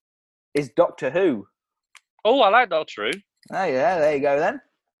 Yours is Doctor Who. Oh, I like Doctor Who. Oh, yeah, there you go then.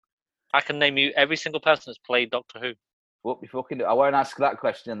 I can name you every single person that's played Doctor Who. What you fucking do? I won't ask that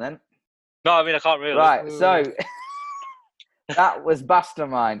question then. No, I mean, I can't really. Right, so that was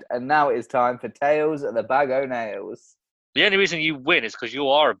Mastermind, and now it is time for Tales of the Bag o' Nails. The only reason you win is because you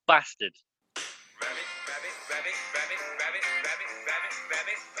are a bastard.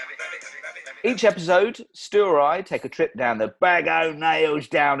 Each episode, Stu or I take a trip down the Bag o' Nails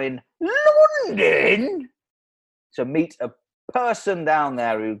down in London to meet a person down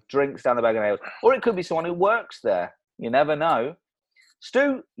there who drinks down the Bag o' Nails. Or it could be someone who works there. You never know.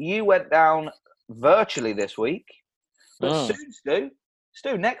 Stu, you went down virtually this week. But soon,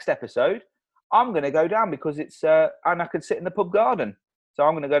 Stu, next episode, I'm going to go down because it's and I could sit in the pub garden. So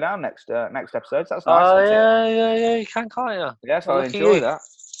I'm going to go down next episode. So that's nice. Oh, yeah, you can't you? Yes, I enjoy that.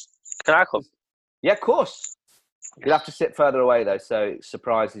 Can I come? Yeah, of course. You'll have to sit further away, though, so it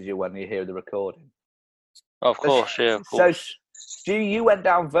surprises you when you hear the recording. Of course, yeah, of course. So, Stu, you went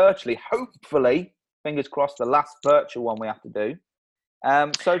down virtually, hopefully, fingers crossed, the last virtual one we have to do.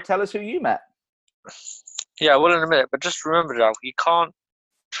 So tell us who you met. Yeah, well, in a minute, but just remember, Jack, you can't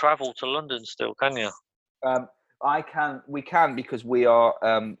travel to London still, can you? We can because we are,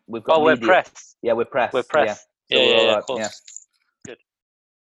 we've got we're media. press. Yeah, we're press. We're press. Yeah, so yeah, right. of course. Yeah.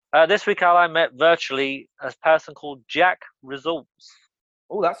 Good. This week, I met virtually a person called Jack Results.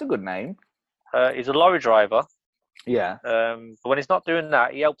 Oh, that's a good name. He's a lorry driver. Yeah. But when he's not doing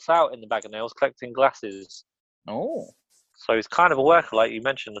that, he helps out in the Bag o' Nails collecting glasses. Oh. So he's kind of a worker, like you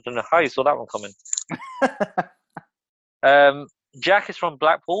mentioned. I don't know how you saw that one coming. Jack is from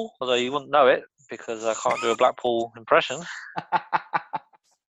Blackpool, although you wouldn't know it because I can't do a Blackpool impression.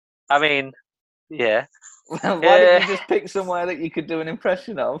 I mean, yeah. Why didn't you just pick somewhere that you could do an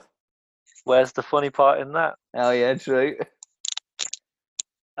impression of? Where's the funny part in that? Oh, yeah, true.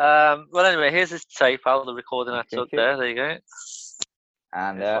 Well, anyway, here's his tape out of the recording I took there. There you go.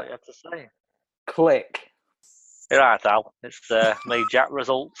 And here's what you have to say. Click. You're right, Al. It's me, Jack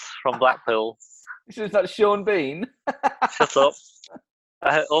Results from Blackpool. Is that Sean Bean? Shut up.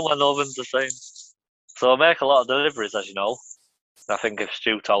 All my Northerns the same. So I make a lot of deliveries, as you know. I think if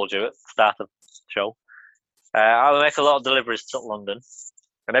Stu told you at the start of the show. I make a lot of deliveries to London.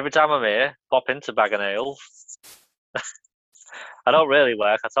 And every time I'm here, pop into Bag o' Nails. I don't really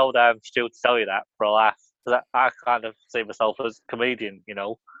work. I told Stu to tell you that for a laugh. Because I kind of see myself as a comedian, you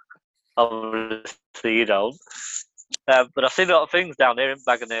know. Obviously you don't. But I've seen a lot of things down here in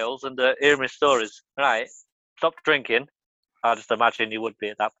Bag o' Nails and hearing my stories. Right, stop drinking. I just imagine you would be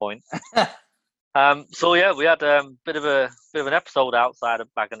at that point. So yeah, we had a bit of an episode outside of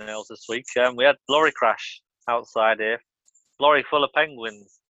Bag o' Nails this week. We had lorry crash outside here. Lorry full of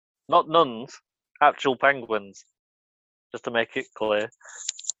penguins, not nuns, actual penguins. Just to make it clear.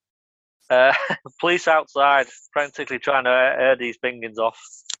 Police outside, frantically trying to air these penguins off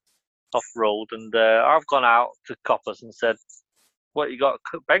road, and I've gone out to coppers and said, "What you got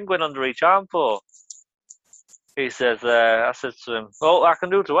a penguin under each arm for?" He says, "I said to him, well, I can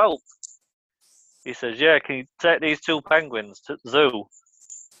do to help." He says, "Yeah, can you take these two penguins to the zoo?"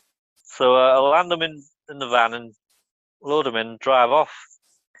 So I'll land them in the van and load them in and drive off.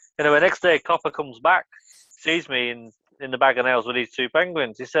 Anyway, next day, copper comes back, sees me in the Bag o' Nails with these two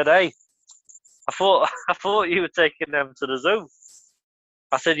penguins. He said, "Hey, I thought you were taking them to the zoo."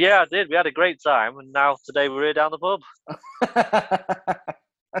 I said, "Yeah, I did. We had a great time, and now today we're here down the pub."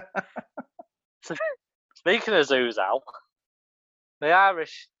 So, speaking of zoos, Al, my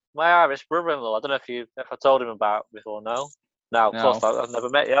Irish brother-in-law. I don't know if I told him about it before. No, of course not. I've never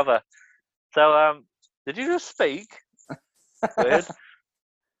met you ever. So, did you just speak? Weird.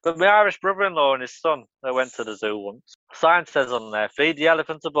 But my Irish brother-in-law and his son, they went to the zoo once. Sign says on there, "Feed the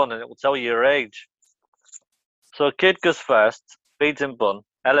elephant a bun and it will tell you your age." So a kid goes first, feeds him bun,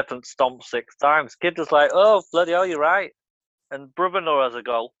 elephant stomps 6 times. Kid was like, "Oh, bloody hell, you're right." And brother-in-law has a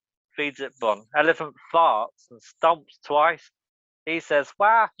go, feeds it bun. Elephant farts and stomps twice. He says,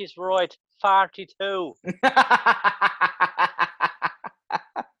 "Wow, he's right. party too.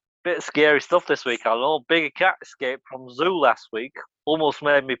 Bit of scary stuff this week, Alan. Bigger cat escaped from zoo last week. Almost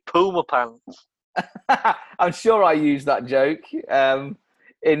made me puma pants. I'm sure I used that joke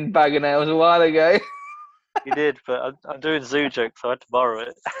in Bag of Nails a while ago. You did, but I'm doing zoo jokes, so I had to borrow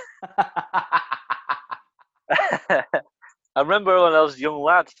it. I remember when I was a young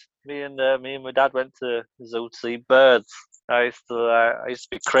lad, me and my dad went to the zoo to see birds. I used to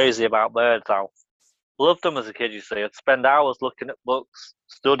be crazy about birds. I loved them as a kid. You see, I'd spend hours looking at books,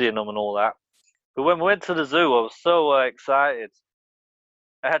 studying them, and all that. But when we went to the zoo, I was so excited.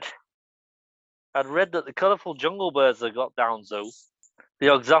 I'd read that the colourful jungle birds that got down zoo,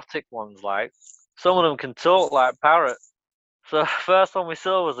 the exotic ones, like some of them can talk like parrots. So the first one we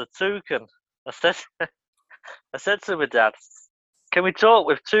saw was a toucan. I said to my dad, "Can we talk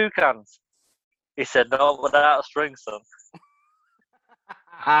with toucans?" He said, "No, without a string, son."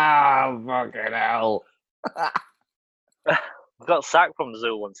 Ah, fucking hell. I got sacked from the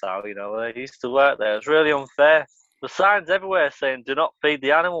zoo one time, I used to work there. It's really unfair. The signs everywhere saying, "Do not feed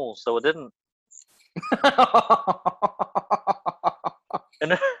the animals," so I didn't.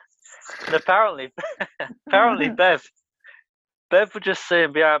 And apparently Bev was just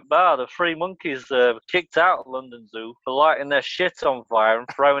saying behind bar the 3 monkeys kicked out of London Zoo for lighting their shit on fire and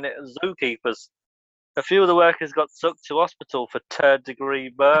throwing it at zookeepers. A few of the workers got took to hospital for 3rd-degree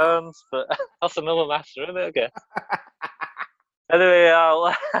burns, but that's another matter, isn't it, again? Anyway,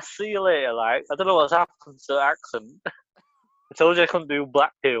 I'll see you later. Like, I don't know what's happened to the accent. I told you I couldn't do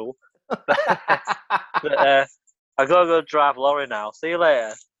Black Hill. But I gotta go drive lorry now. See you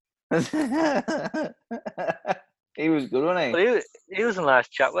later. He was good, wasn't he? But he was a nice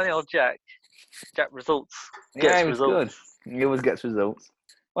chap, wasn't he, old Jack? Jack Results. Yeah, he was good. He always gets results.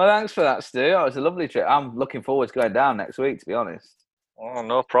 Well, thanks for that, Stu. That was a lovely trip. I'm looking forward to going down next week, to be honest. Oh,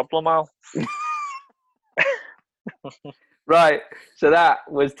 no problem, Al. Right, so that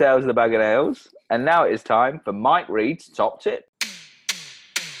was Tales of the Bag of Nails. And now it is time for Mike Reed's Top Tip.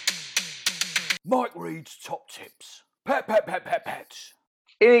 Mike Reed's Top Tips. Pets.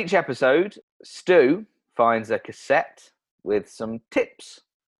 In each episode, Stu finds a cassette with some tips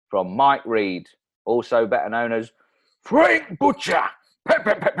from Mike Reed, also better known as Frank Butcher.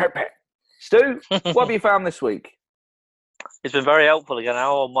 Pet. Stu, what have you found this week? It's been very helpful again,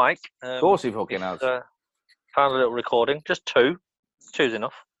 Al and Mike. Of course he fucking has. Found a little recording, just 2. 2's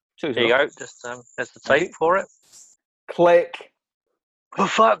enough. Here you go, just there's the tape for it. Click. For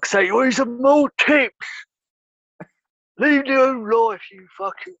fuck's sake, you want some more tips? Leave your own life, you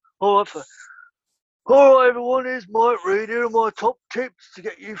fucking... Alright everyone, here's Mike Reed. Here are my top tips to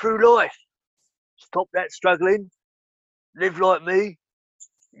get you through life. Stop that struggling. Live like me.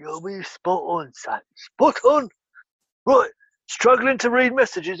 You'll be spot on, son. Spot on! Right, struggling to read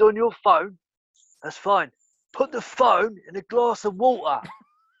messages on your phone? That's fine. Put the phone in a glass of water.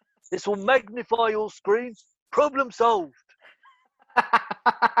 This will magnify your screen. Problem solved.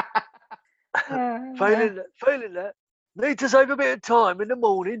 Failing that, need to save a bit of time in the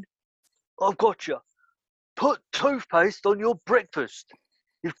morning? I've got you. Put toothpaste on your breakfast.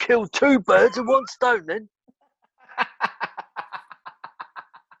 You've killed 2 birds with 1 stone then.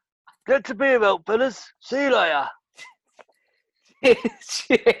 Get to beer out, fellas. See you later.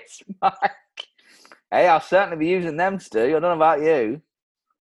 Cheers, Mike. Hey, I'll certainly be using them, Stu. I don't know about you.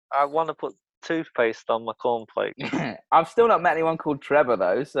 I want to put toothpaste on my cornflakes. I've still not met anyone called Trevor,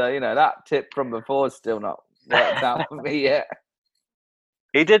 though, so, that tip from before is still not worked out for me yet.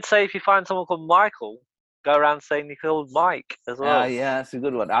 He did say if you find someone called Michael, go around saying you called Mike as well. Yeah, that's a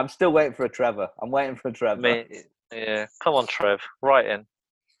good one. I'm still waiting for a Trevor. I'm waiting for a Trevor. Yeah, come on, Trev. Right in.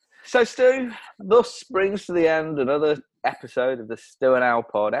 So, Stu, thus brings to the end another episode of the Stu and Al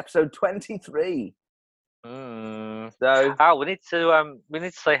Pod, episode 23. So, Al, we need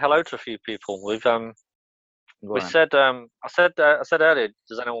to say hello to a few people. I said earlier,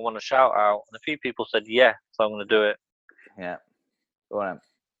 does anyone want a shout out? And a few people said yeah, so I'm going to do it. Yeah, go on.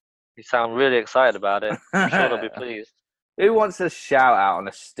 You sound really excited about it. I'm sure they'll be pleased. Who wants a shout out on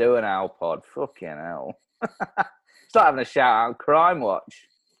a Stu and Al Pod? Fucking hell. Start having a shout out on Crime Watch.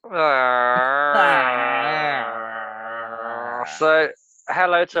 So,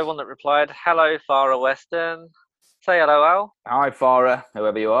 hello to everyone that replied. Hello, Farah Weston. Say hello, Al. Hi, Farah,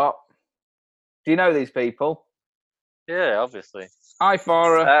 whoever you are. Do you know these people? Yeah, obviously. Hi,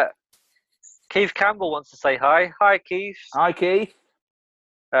 Farah. Keith Campbell wants to say hi. Hi, Keith. Hi, Keith.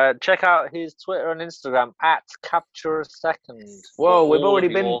 Check out his Twitter and Instagram at @CaptureASecond. Whoa, we've already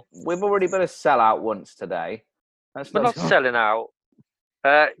been a sellout once today. We're not selling out.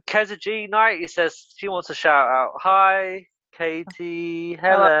 Keza G Knight, he says she wants a shout out. Hi, Katie.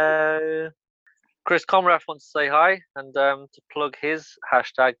 Hello. Chris Comrath wants to say hi and to plug his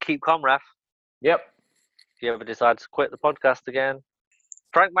hashtag Keep Comrath. Yep. If you ever decide to quit the podcast again.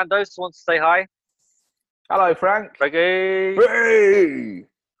 Frank Mendoza wants to say hi. Hello, Frank. Frankie. Hey,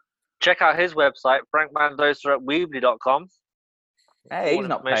 Check out his website, frankmendoza at weebly.com. hey, he's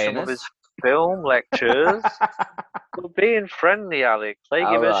not paying of us. his film lectures. We're being friendly, Alex. They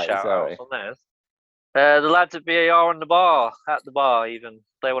give us shout outs on theirs. The lads at BAR on the bar, at the bar even,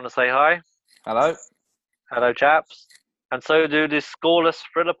 they want to say hi. Hello. Hello, chaps. And so do the Scoreless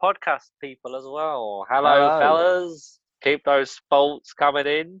Thriller podcast people as well. Hello, fellas. Keep those sports coming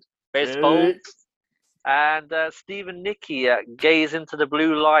in. Best sports. And Stephen Nicky at Gaze Into the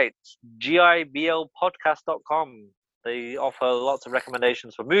Blue Light, giblpodcast.com. They offer lots of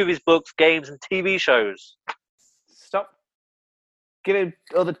recommendations for movies, books, games, and TV shows. Stop giving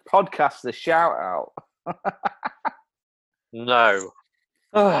other podcasts a shout out. No.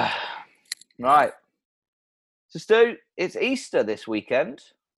 Right. So, Stu, it's Easter this weekend.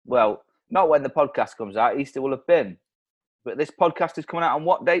 Well, not when the podcast comes out. Easter will have been. But this podcast is coming out on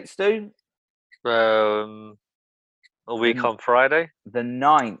what date, Stu? A week on Friday. The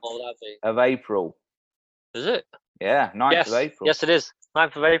 9th of April. Is it? Yeah, 9th of April. Yes, it is.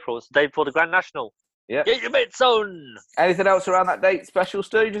 9th of April. It's the day before the Grand National. Yeah. Get your mitts on! Anything else around that date special,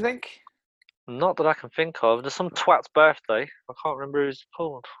 Stu, do you think? Not that I can think of. There's some twat's birthday. I can't remember who's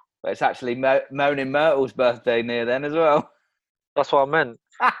called. But it's actually Moaning Myrtle's birthday near then as well. That's what I meant.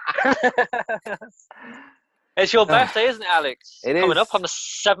 It's your birthday, isn't it, Alex? It is. Coming up on the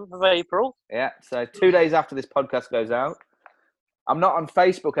 7th of April. Yeah, so 2 days after this podcast goes out. I'm not on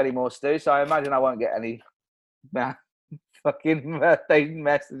Facebook anymore, Stu, so I imagine I won't get any fucking birthday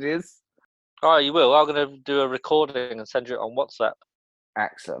messages. Oh, you will. I'm going to do a recording and send you it on WhatsApp.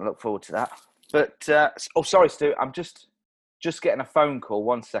 Excellent. Look forward to that. But, sorry, Stu. I'm just getting a phone call.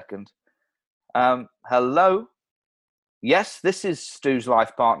 1 second. Hello? Yes, this is Stu's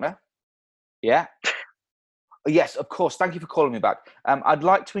life partner. Yeah? Yes, of course. Thank you for calling me back. I'd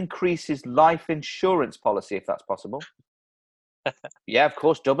like to increase his life insurance policy, if that's possible. Yeah, of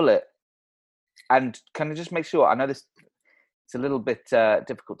course. Double it. And can I just make sure? I know this. It's a little bit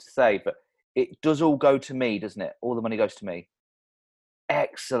difficult to say, but it does all go to me, doesn't it? All the money goes to me.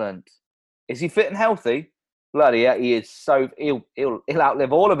 Excellent. Is he fit and healthy? Bloody yeah, he is. So he'll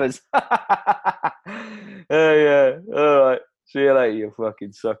outlive all of us. Yeah. All right. See you later, you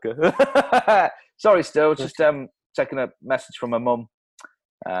fucking sucker. Sorry, Stu. Just taking a message from my mum.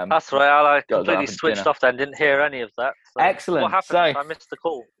 That's right. I completely switched off then. Didn't hear any of that. So excellent. What happened? I missed the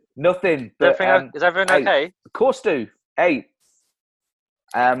call. Nothing. But, is everything okay? Of course, Stu. Hey,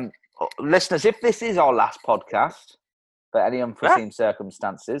 listeners, if this is our last podcast for any unforeseen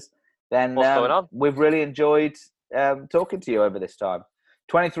circumstances, then what's going on? We've really enjoyed talking to you over this time.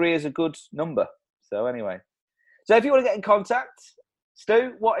 23 is a good number. So anyway. So if you want to get in contact,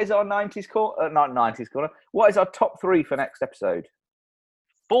 Stu, what is our 90s corner? Not 90s corner. What is our top 3 for next episode?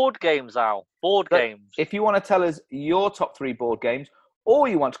 Board games, Al. Board games. If you want to tell us your top 3 board games, or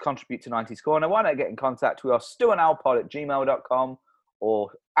you want to contribute to 90s Corner, why not get in contact with us, stuandalpod@gmail.com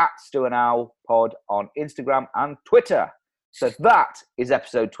or @stuandalpod on Instagram and Twitter. So that is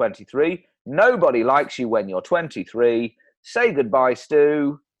episode 23. Nobody likes you when you're 23. Say goodbye,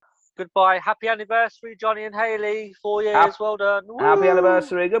 Stu. Goodbye. Happy anniversary, Johnny and Hayley. 4 years. Well done. Woo! Happy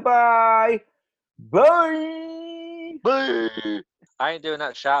anniversary. Goodbye. Bye. Bye. I ain't doing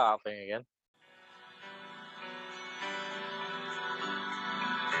that shout out thing again.